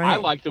hers. Right. I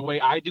like the way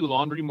I do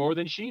laundry more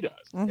than she does.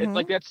 It's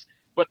like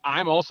but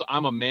I'm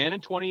a man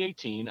in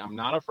 2018. I'm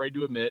not afraid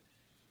to admit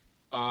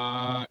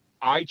I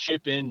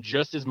chip in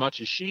just as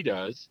much as she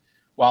does.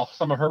 While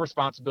some of her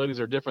responsibilities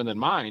are different than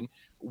mine,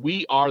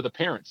 we are the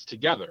parents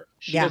together.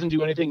 She doesn't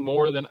do anything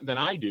more than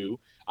I do.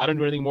 I don't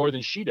do anything more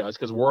than she does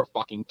because we're a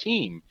fucking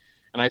team.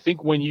 And I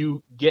think when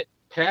you get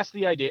past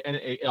the idea, and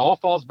it all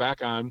falls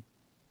back on,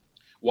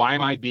 why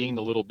am I being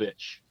the little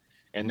bitch?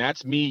 And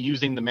that's me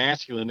using the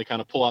masculine to kind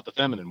of pull out the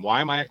feminine.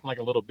 Why am I acting like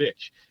a little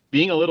bitch?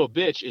 Being a little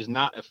bitch is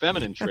not a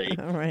feminine trait.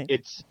 Right.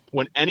 It's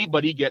when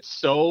anybody gets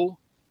so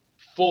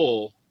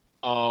full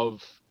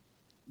of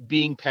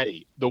being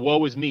petty, the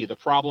woe is me, the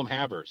problem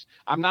havers.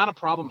 I'm not a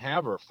problem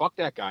haver. Fuck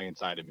that guy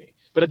inside of me.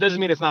 But it doesn't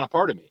mean it's not a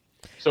part of me.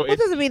 So it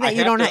doesn't mean that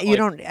you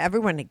don't.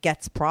 Everyone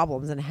gets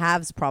problems and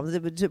has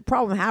problems.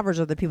 Problem havers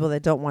are the people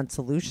that don't want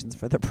solutions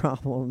for the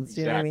problems.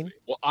 You know what I mean?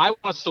 Well, I want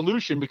a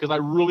solution because I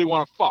really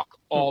want to fuck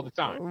all the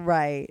time.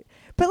 Right.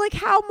 But like,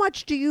 how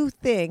much do you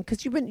think?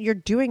 Because you've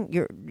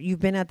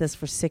been at this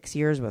for 6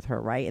 years with her,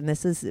 right? And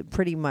this is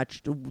pretty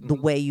much the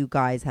way you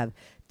guys have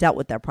dealt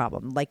with that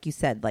problem. Like you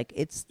said, like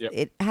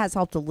it has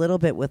helped a little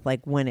bit with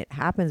like when it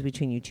happens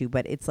between you two,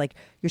 but it's like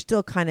you're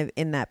still kind of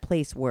in that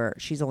place where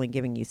she's only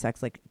giving you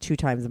sex like 2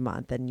 times a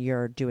month and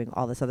you're doing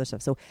all this other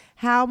stuff. So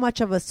how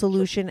much of a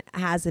solution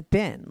has it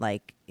been?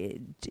 Like,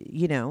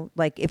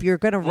 like if you're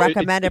going to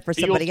recommend it for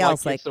somebody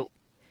else, like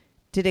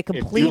did it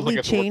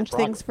completely change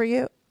things for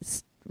you?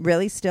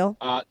 Really still?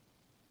 I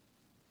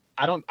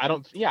don't,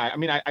 I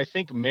mean, I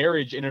think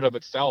marriage in and of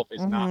itself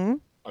is not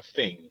a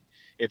thing.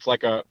 It's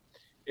like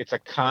it's a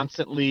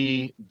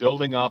constantly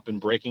building up and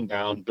breaking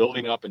down,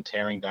 building up and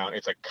tearing down.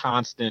 It's a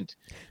constant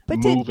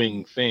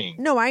moving thing.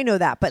 No, I know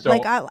that, but So-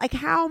 like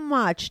how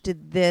much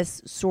did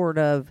this sort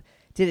of,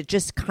 did it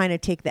just kind of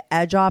take the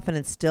edge off, and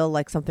it's still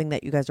like something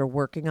that you guys are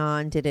working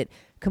on? Did it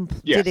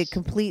did it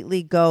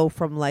completely go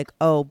from like,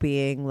 oh,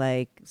 being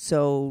like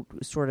so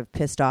sort of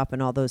pissed off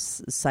and all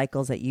those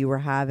cycles that you were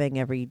having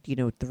every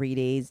 3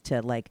 days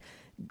to like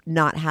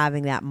not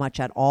having that much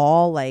at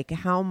all? Like,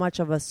 how much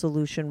of a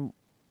solution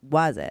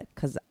was it?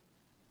 Because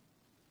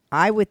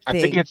I would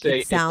think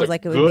it sounds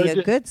like it would be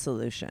a good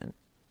solution.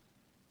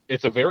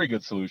 It's a very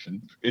good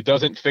solution. It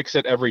doesn't fix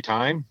it every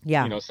time.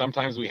 Yeah.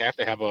 Sometimes we have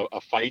to have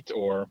a fight,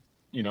 or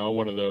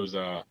one of those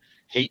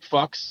hate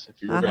fucks,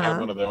 if you ever have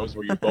one of those,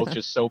 where you're both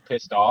just so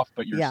pissed off,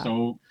 but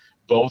you're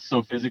both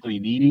so physically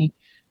needy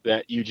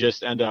that you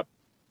just end up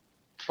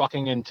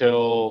fucking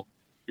until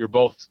you're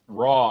both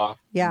raw.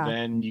 Yeah.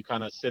 Then you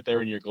kind of sit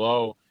there in your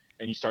glow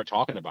and you start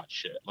talking about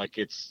shit. Like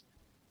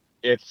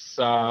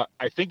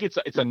I think it's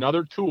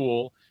another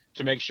tool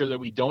to make sure that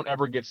we don't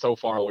ever get so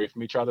far away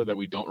from each other that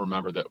we don't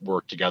remember that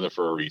we're together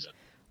for a reason.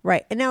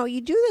 Right. And now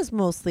you do this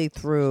mostly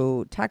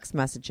through text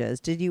messages.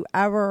 Did you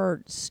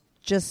ever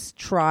just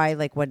try,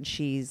 like when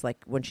she's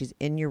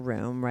in your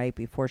room, right,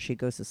 before she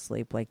goes to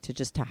sleep, like to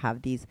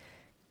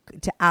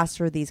ask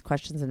her these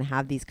questions and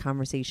have these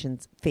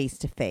conversations face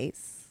to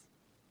face?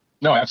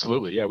 No,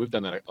 absolutely. Yeah, we've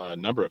done that a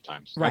number of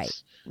times. Right.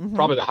 That's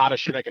probably the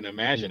hottest shit I can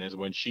imagine, is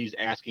when she's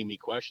asking me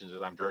questions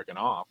as I'm jerking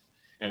off,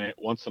 and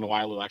once in a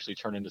while it'll actually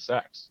turn into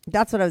sex.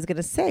 That's what I was going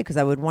to say, because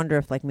I would wonder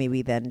if like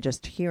maybe then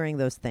just hearing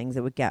those things,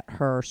 it would get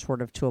her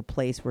sort of to a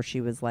place where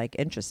she was like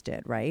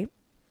interested, right?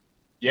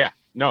 Yeah.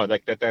 No,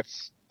 like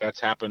that's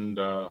happened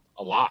a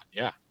lot.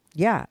 Yeah.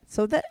 Yeah.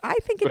 So that, I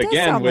think it does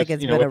again, sound like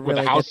it's been a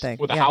really good thing.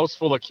 With a house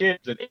full of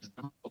kids, it's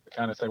difficult to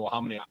kind of say, well, how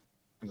many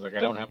options? Like,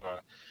 I don't have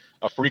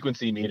a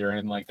frequency meter or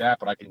anything like that,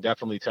 but I can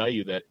definitely tell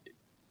you that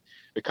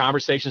the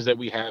conversations that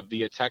we have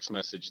via text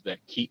message that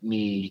keep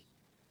me,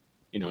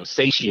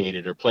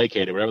 satiated or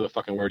placated, whatever the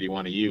fucking word you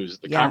want to use,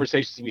 the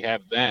conversations we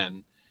have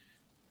then,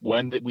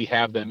 when we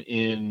have them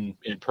in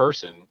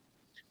person,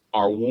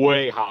 are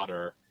way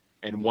hotter,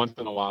 and once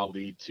in a while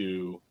lead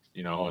to,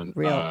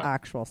 real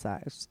actual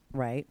sex,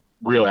 right?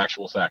 Real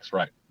actual sex,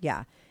 right?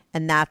 Yeah,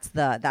 and that's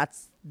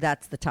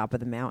the top of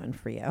the mountain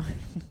for you,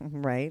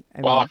 right?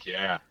 Fuck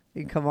yeah!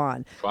 Come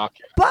on. Fuck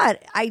yeah!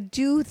 But I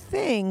do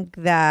think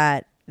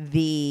that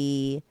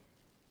the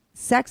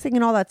sexting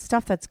and all that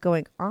stuff that's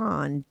going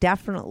on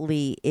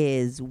definitely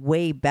is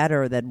way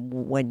better than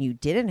when you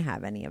didn't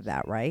have any of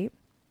that, right?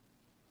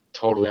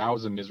 Totally. I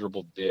was a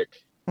miserable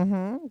dick.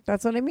 Mm-hmm.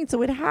 That's what I mean.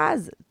 So it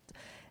has,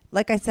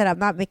 like I said, I'm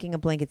not making a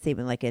blanket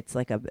statement like it's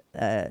like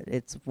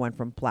it's went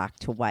from black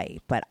to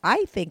white, but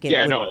I think it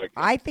I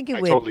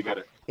totally get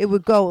it. It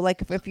would go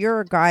like if you're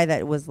a guy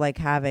that was like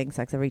having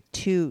sex every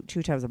two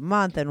times a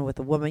month and with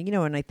a woman,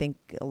 and I think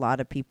a lot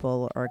of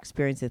people are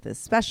experiencing this,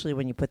 especially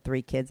when you put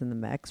 3 kids in the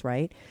mix,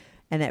 right?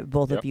 And that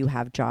both of you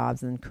have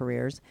jobs and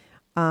careers,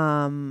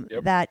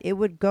 that it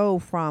would go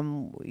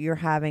from you're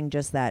having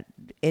just that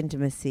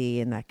intimacy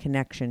and that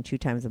connection 2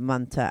 times a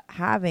month to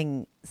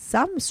having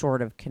some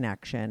sort of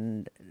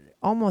connection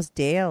almost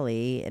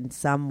daily in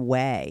some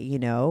way,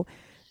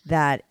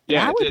 that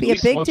would be a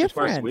big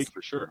difference. Twice a week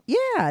for sure.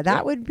 Yeah,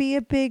 that would be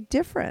a big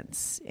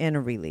difference in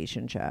a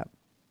relationship.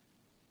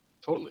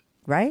 Totally.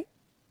 Right?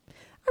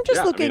 I'm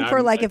just looking for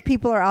if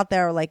people are out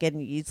there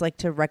and you'd like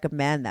to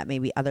recommend that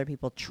maybe other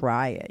people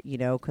try it,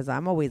 because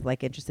I'm always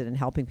interested in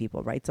helping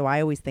people, right? So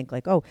I always think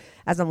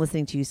as I'm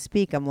listening to you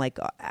speak, I'm like,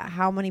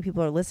 how many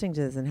people are listening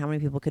to this and how many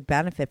people could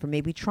benefit from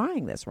maybe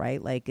trying this,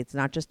 right? Like, it's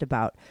not just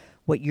about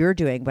what you're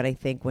doing, but I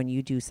think when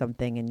you do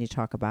something and you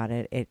talk about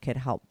it, it could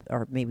help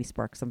or maybe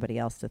spark somebody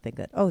else to think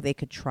that, they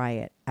could try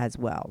it as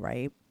well,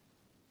 right?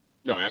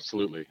 No,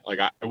 absolutely. Like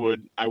I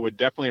would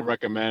definitely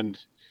recommend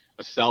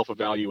a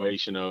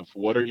self-evaluation of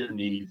what are your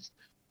needs,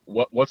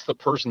 what's the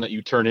person that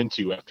you turn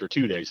into after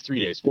 2 days, 3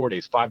 days, 4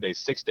 days, 5 days,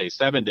 6 days,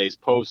 7 days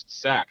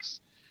post-sex.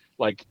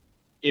 Like,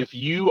 if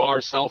you are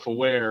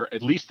self-aware,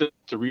 at least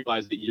to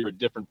realize that you're a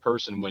different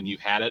person when you've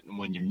had it and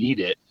when you need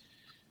it,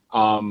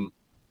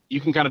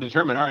 you can kind of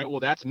determine, all right, well,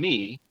 that's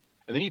me.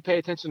 And then you pay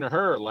attention to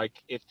her,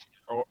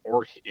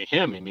 or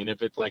him. I mean,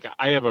 if it's like,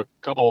 I have a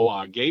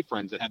couple gay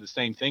friends that have the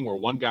same thing where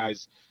one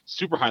guy's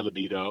super high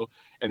libido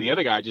and the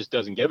other guy just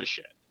doesn't give a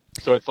shit.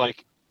 So it's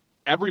like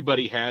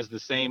everybody has the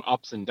same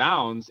ups and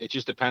downs. It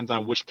just depends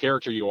on which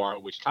character you are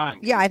at which time.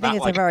 Yeah, I think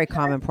it's a very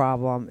common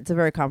problem. It's a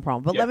very common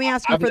problem. But let me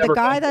ask you, for the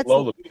guy that's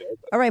all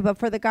right, but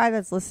for the guy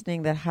that's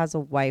listening that has a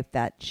wife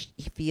that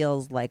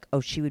feels like,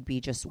 she would be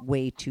just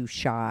way too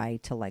shy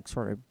to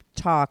sort of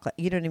talk.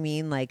 You know what I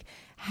mean? Like,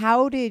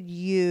 how did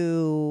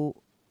you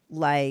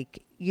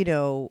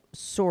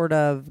sort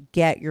of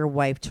get your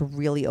wife to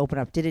really open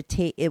up? Did it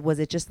take? Was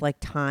it just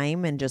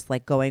time and just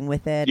going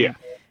with it? Yeah.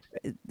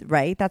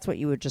 Right? That's what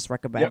you would just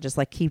recommend. Yep. Just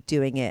keep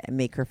doing it and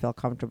make her feel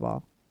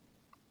comfortable.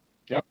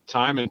 Yep.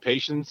 Time and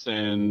patience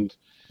and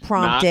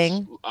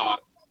prompting.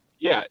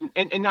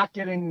 And not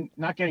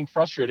getting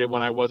frustrated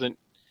when I wasn't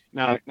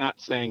not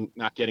saying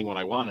not getting what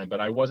I wanted, but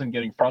I wasn't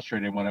getting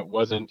frustrated when it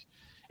wasn't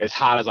as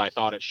hot as I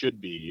thought it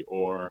should be,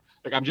 or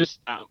like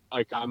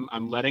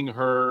I'm letting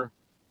her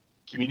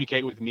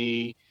communicate with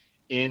me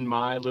in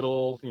my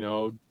little,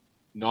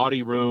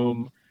 naughty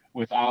room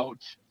without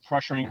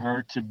pressuring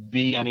her to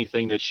be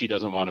anything that she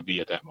doesn't want to be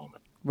at that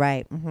moment.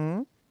 Right.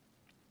 Mm-hmm.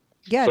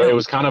 Yeah. So it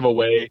was kind of a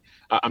way,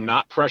 I'm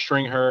not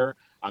pressuring her.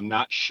 I'm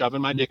not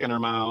shoving my dick in her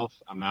mouth.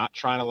 I'm not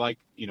trying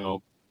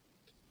to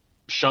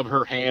shove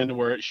her hand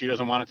where she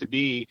doesn't want it to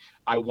be.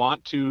 I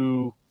want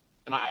to,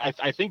 and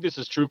I think this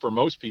is true for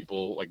most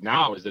people like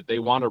now, is that they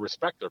want to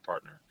respect their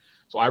partner.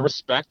 So I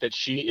respect that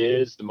she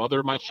is the mother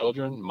of my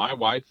children, my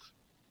wife,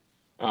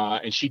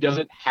 and she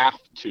doesn't have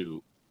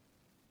to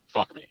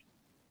fuck me.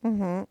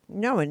 Mm-hmm.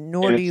 No, and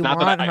nor do you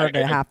want her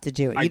to have to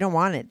do it. You don't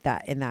want it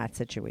that in that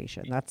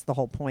situation. That's the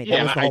whole point. Yeah,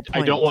 that was the whole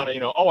point. I don't want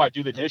to, I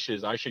do the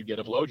dishes, I should get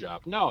a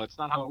blowjob. No, it's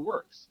not how it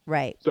works.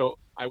 Right. So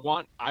I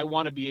want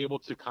to be able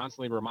to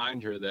constantly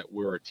remind her that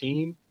we're a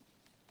team.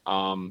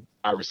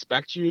 I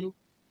respect you.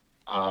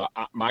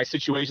 My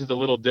situation's a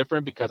little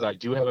different because I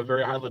do have a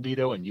very high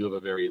libido and you have a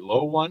very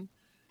low one.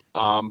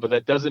 But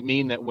that doesn't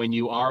mean that when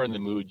you are in the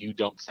mood, you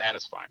don't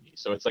satisfy me.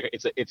 So it's like,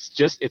 it's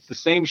the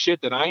same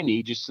shit that I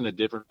need, just in a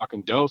different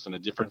fucking dose and a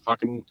different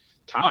fucking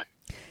time.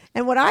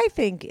 And what I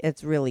think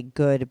it's really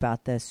good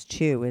about this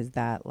too is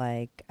that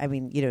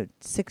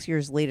 6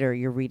 years later,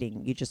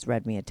 you just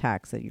read me a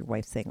text that your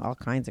wife's saying all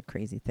kinds of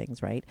crazy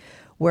things, right?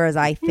 Whereas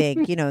I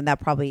think, and that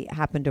probably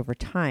happened over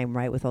time,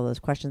 right? With all those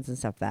questions and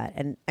stuff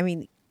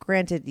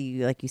granted,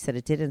 like you said,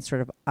 it didn't sort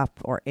of up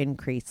or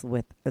increase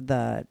with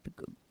the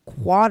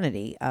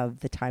quantity of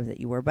the times that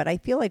you were. But I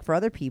feel like for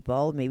other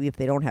people, maybe if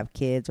they don't have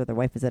kids or their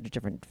wife is at a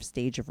different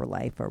stage of her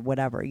life or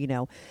whatever,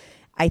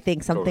 I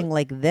think something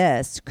like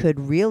this could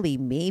really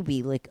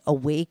maybe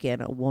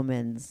awaken a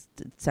woman's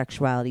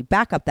sexuality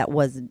back up that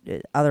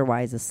wasn't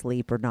otherwise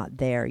asleep or not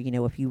there.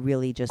 If you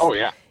really just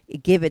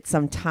give it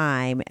some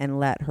time and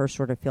let her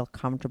sort of feel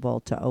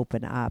comfortable to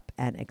open up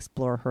and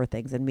explore her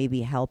things and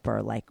maybe help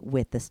her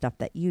with the stuff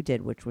that you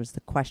did, which was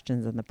the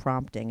questions and the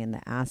prompting and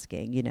the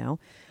asking,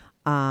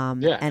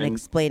 and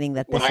explaining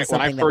that this is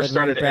something that would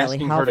be really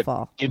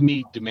helpful. To give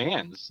me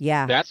demands.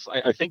 Yeah.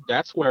 I think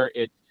that's where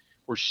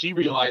she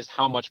realized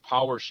how much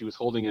power she was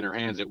holding in her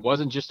hands. It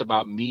wasn't just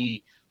about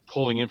me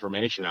pulling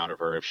information out of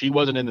her. If she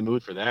wasn't in the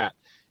mood for that,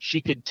 she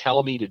could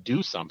tell me to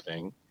do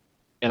something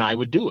and I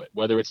would do it,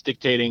 whether it's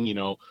dictating,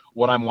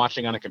 what I'm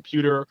watching on a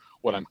computer,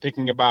 what I'm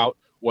thinking about,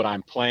 what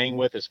I'm playing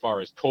with as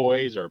far as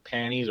toys or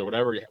panties or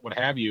whatever, what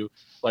have you.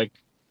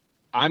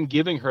 I'm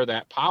giving her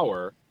that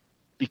power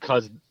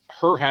because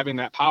her having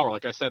that power,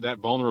 like I said, that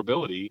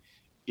vulnerability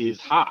is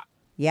hot.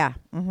 Yeah.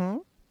 Mm-hmm.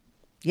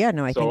 Yeah,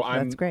 no, I think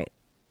that's great.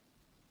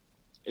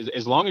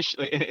 As long as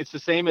it's the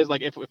same as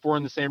if we're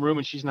in the same room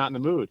and she's not in the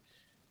mood.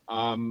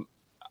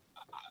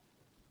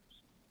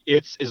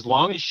 It's as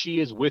long as she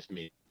is with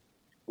me,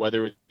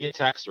 whether it's via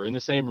text or in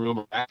the same room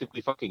or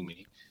actively fucking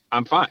me,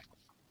 I'm fine.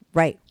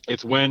 Right.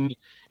 It's when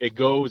it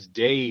goes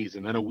days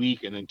and then a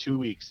week and then 2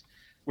 weeks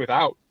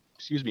without,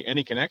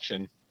 any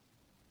connection,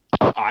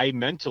 I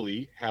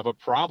mentally have a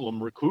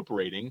problem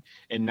recuperating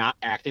and not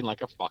acting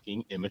like a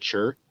fucking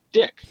immature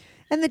dick.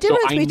 And the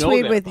difference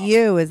between with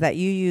you is that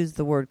you use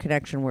the word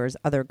connection, whereas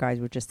other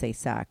guys would just say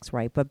sex,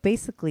 right? But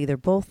basically, they're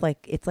both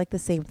it's like the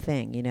same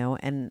thing,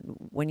 And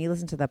when you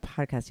listen to the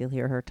podcast, you'll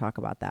hear her talk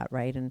about that,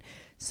 right? And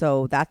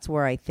so that's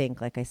where I think,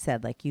 like I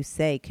said, you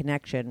say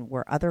connection,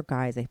 where other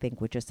guys, I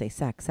think, would just say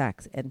sex.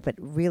 But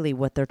really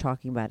what they're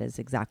talking about is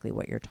exactly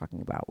what you're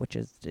talking about, which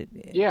is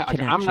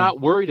connection. I'm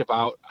not worried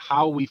about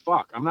how we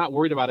fuck. I'm not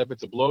worried about if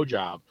it's a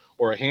blowjob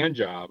or a hand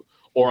job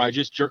or I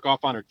just jerk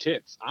off on her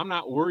tits. I'm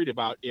not worried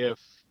about if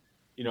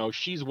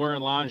she's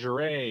wearing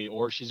lingerie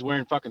or she's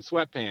wearing fucking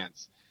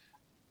sweatpants.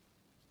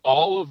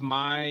 All of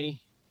my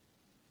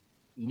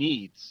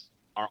needs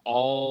are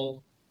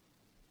all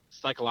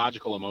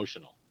psychological,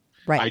 emotional.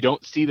 Right. I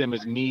don't see them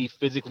as me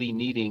physically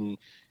needing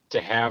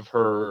to have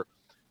her,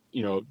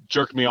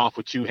 jerk me off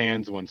with two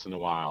hands once in a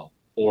while.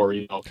 Or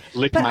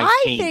lick my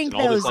taint and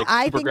all this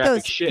I think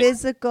those shit.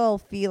 Physical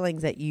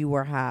feelings that you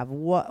have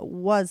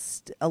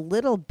was a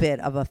little bit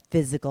of a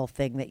physical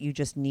thing that you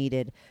just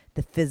needed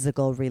the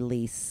physical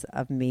release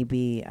of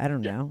maybe I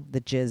don't know the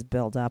jizz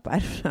build up. I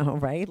don't know,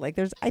 right?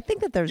 I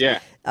think that there's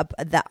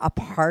a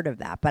part of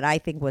that. But I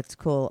think what's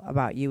cool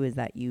about you is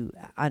that you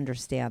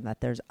understand that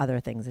there's other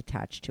things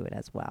attached to it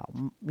as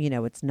well.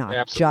 It's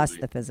not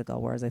just the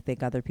physical. Whereas I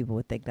think other people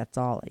would think that's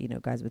all.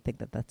 Guys would think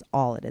that that's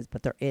all it is.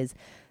 But there is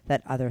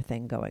that other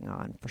thing going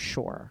on for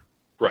sure.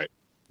 Right.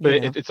 But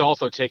it's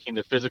also taking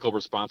the physical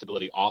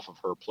responsibility off of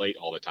her plate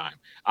all the time.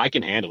 I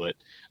can handle it.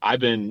 I've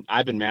been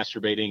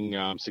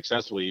masturbating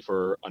successfully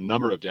for a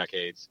number of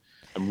decades.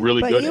 I'm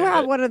really good at it. But you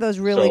have one of those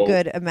really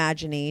good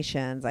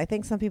imaginations. I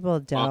think some people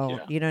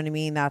don't. You know what I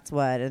mean? That's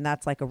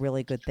a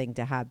really good thing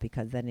to have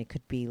because then it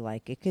could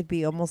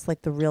be almost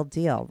like the real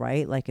deal,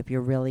 right? If you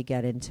really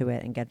get into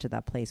it and get to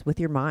that place with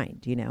your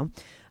mind,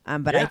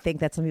 But I think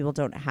that some people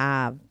don't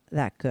have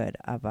that good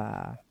of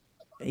a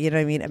you know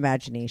what I mean?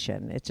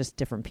 Imagination. It's just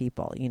different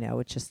people, you know,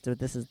 it's just,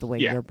 this is the way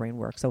your brain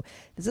works. So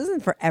this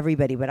isn't for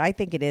everybody, but I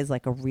think it is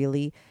like a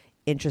really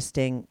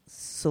interesting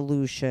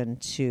solution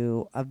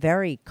to a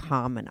very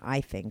common,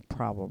 I think,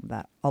 problem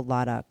that a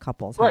lot of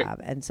couples have.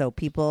 And so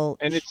people,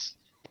 and it's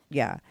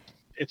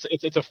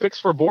a fix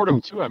for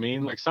boredom too. I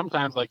mean, like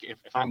sometimes, like if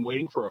I'm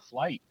waiting for a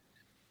flight,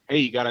 hey,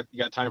 you got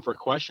time for a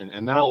question,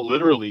 and then I'll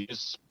literally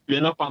just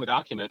spin up on the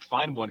document,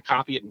 find one,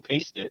 copy it, and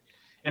paste it.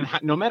 And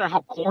no matter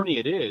how corny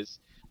it is,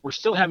 we're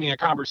still having a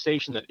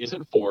conversation that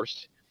isn't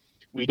forced.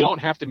 We don't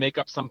have to make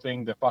up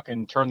something to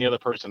fucking turn the other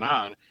person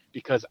on,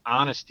 because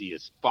honesty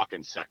is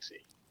fucking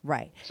sexy.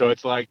 Right. So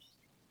it's like,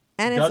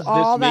 and it's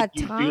all that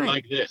you time. feel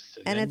like this?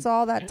 And it's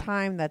all that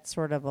time that's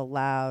sort of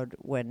allowed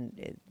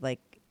when,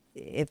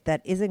 if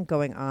that isn't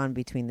going on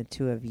between the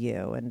two of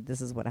you, and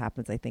this is what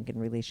happens, I think, in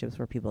relationships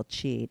where people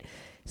cheat.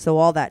 So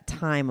all that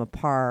time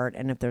apart,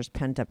 and if there's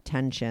pent up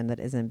tension that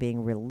isn't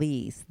being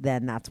released,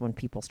 then that's when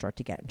people start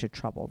to get into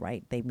trouble,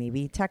 right? They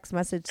maybe text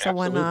message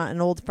someone,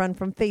 an old friend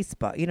from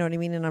Facebook, you know what I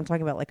mean? And I'm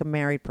talking about like a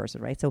married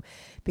person, right? So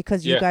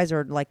because you guys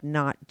are like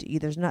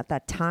there's not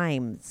that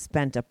time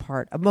spent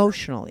apart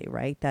emotionally,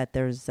 right? That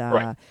there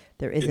isn't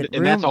and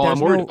room. that's all I'm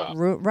worried about.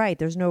 Right.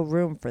 There's no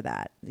room for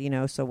that, you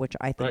know, so which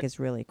I think is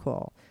really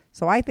cool.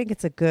 So I think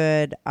it's it's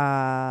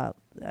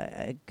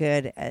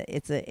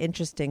an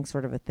interesting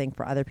sort of a thing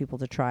for other people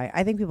to try.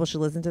 I think people should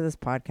listen to this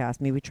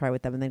podcast, maybe try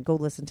with them, and then go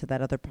listen to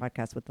that other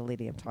podcast with the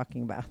lady I'm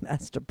talking about, the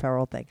Esther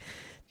Perel thing,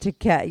 to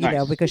get, you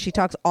know, because she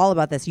talks all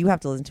about this. You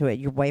have to listen to it.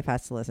 Your wife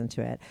has to listen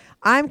to it.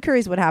 I'm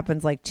curious what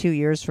happens like 2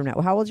 years from now.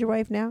 How old's your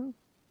wife now?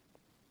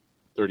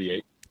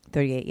 38.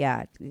 38,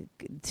 yeah.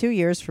 2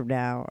 years from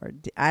now, or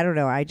I don't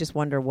know. I just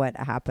wonder what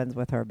happens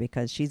with her,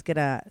 because she's going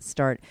to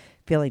start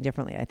feeling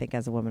differently, I think,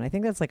 as a woman. I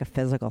think that's like a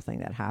physical thing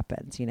that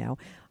happens, you know.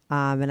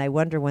 And I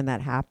wonder when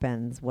that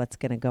happens, what's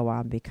going to go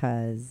on,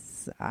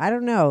 because I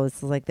don't know.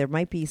 It's like there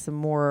might be some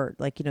more,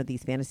 like, you know,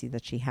 these fantasies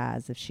that she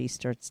has, if she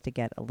starts to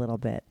get a little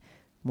bit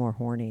more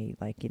horny,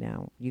 like, you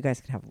know, you guys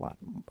could have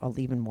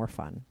even more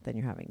fun than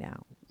you're having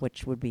now,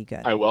 which would be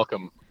good. I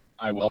welcome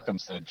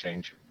said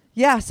change.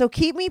 Yeah, so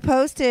keep me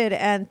posted,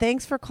 and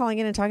thanks for calling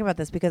in and talking about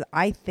this, because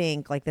I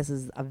think like this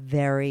is a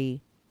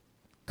very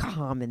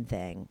common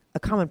thing, a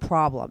common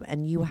problem,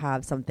 and you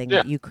have something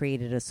that you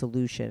created a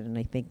solution, and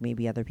I think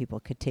maybe other people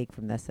could take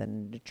from this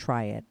and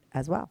try it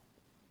as well.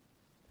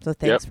 So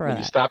thanks for that. When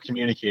you stop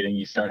communicating,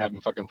 you start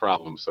having fucking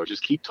problems. So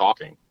just keep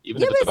talking. Even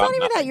Yeah, if but it's about not even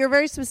nothing. that. You're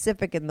very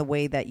specific in the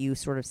way that you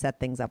sort of set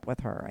things up with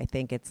her. I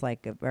think it's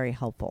like very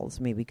helpful.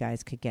 So maybe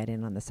guys could get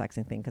in on the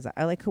sexing thing, because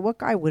I like, what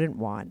guy wouldn't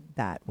want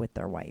that with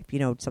their wife? You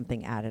know,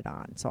 something added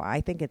on. So I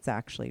think it's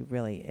actually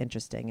really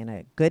interesting and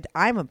a good.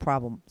 I'm a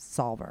problem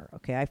solver.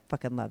 Okay, I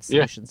fucking love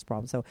solutions to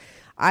problems. So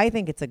I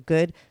think it's a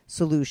good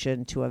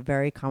solution to a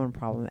very common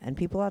problem, and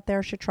people out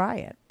there should try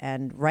it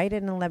and write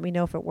in and let me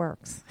know if it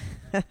works.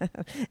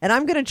 And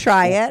I'm going to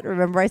try it.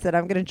 Remember, I said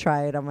I'm going to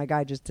try it on my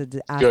guy just to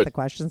ask the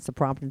questions, to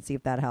prompt and see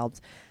if that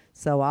helps.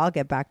 So I'll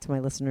get back to my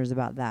listeners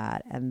about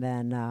that, and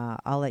then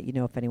I'll let you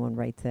know if anyone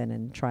writes in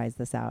and tries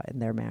this out in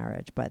their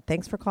marriage. But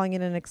thanks for calling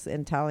in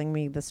and telling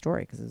me the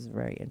story, because it was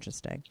very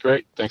interesting.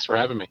 Great. Thanks for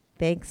having me.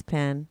 Thanks,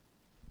 Penn.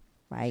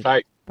 Bye.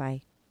 Bye.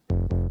 Bye.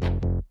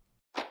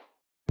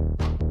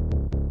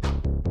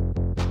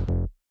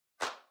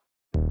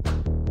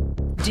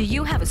 Do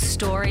you have a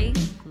story,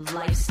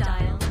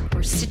 lifestyle,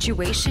 or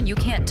situation you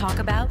can't talk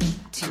about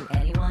to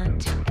anyone?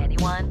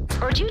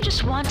 Or do you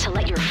just want to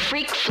let your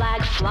freak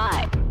flag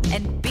fly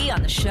and be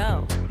on the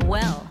show?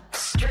 Well,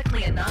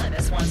 Strictly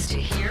Anonymous wants to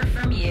hear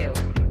from you.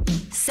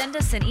 Send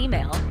us an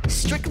email,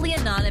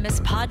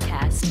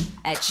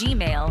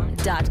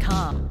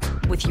 strictlyanonymouspodcast@gmail.com,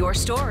 with your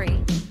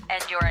story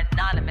and your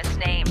anonymous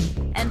name.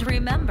 And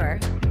remember,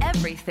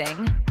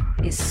 everything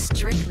is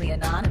strictly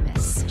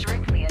anonymous.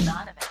 Strictly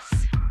Anonymous.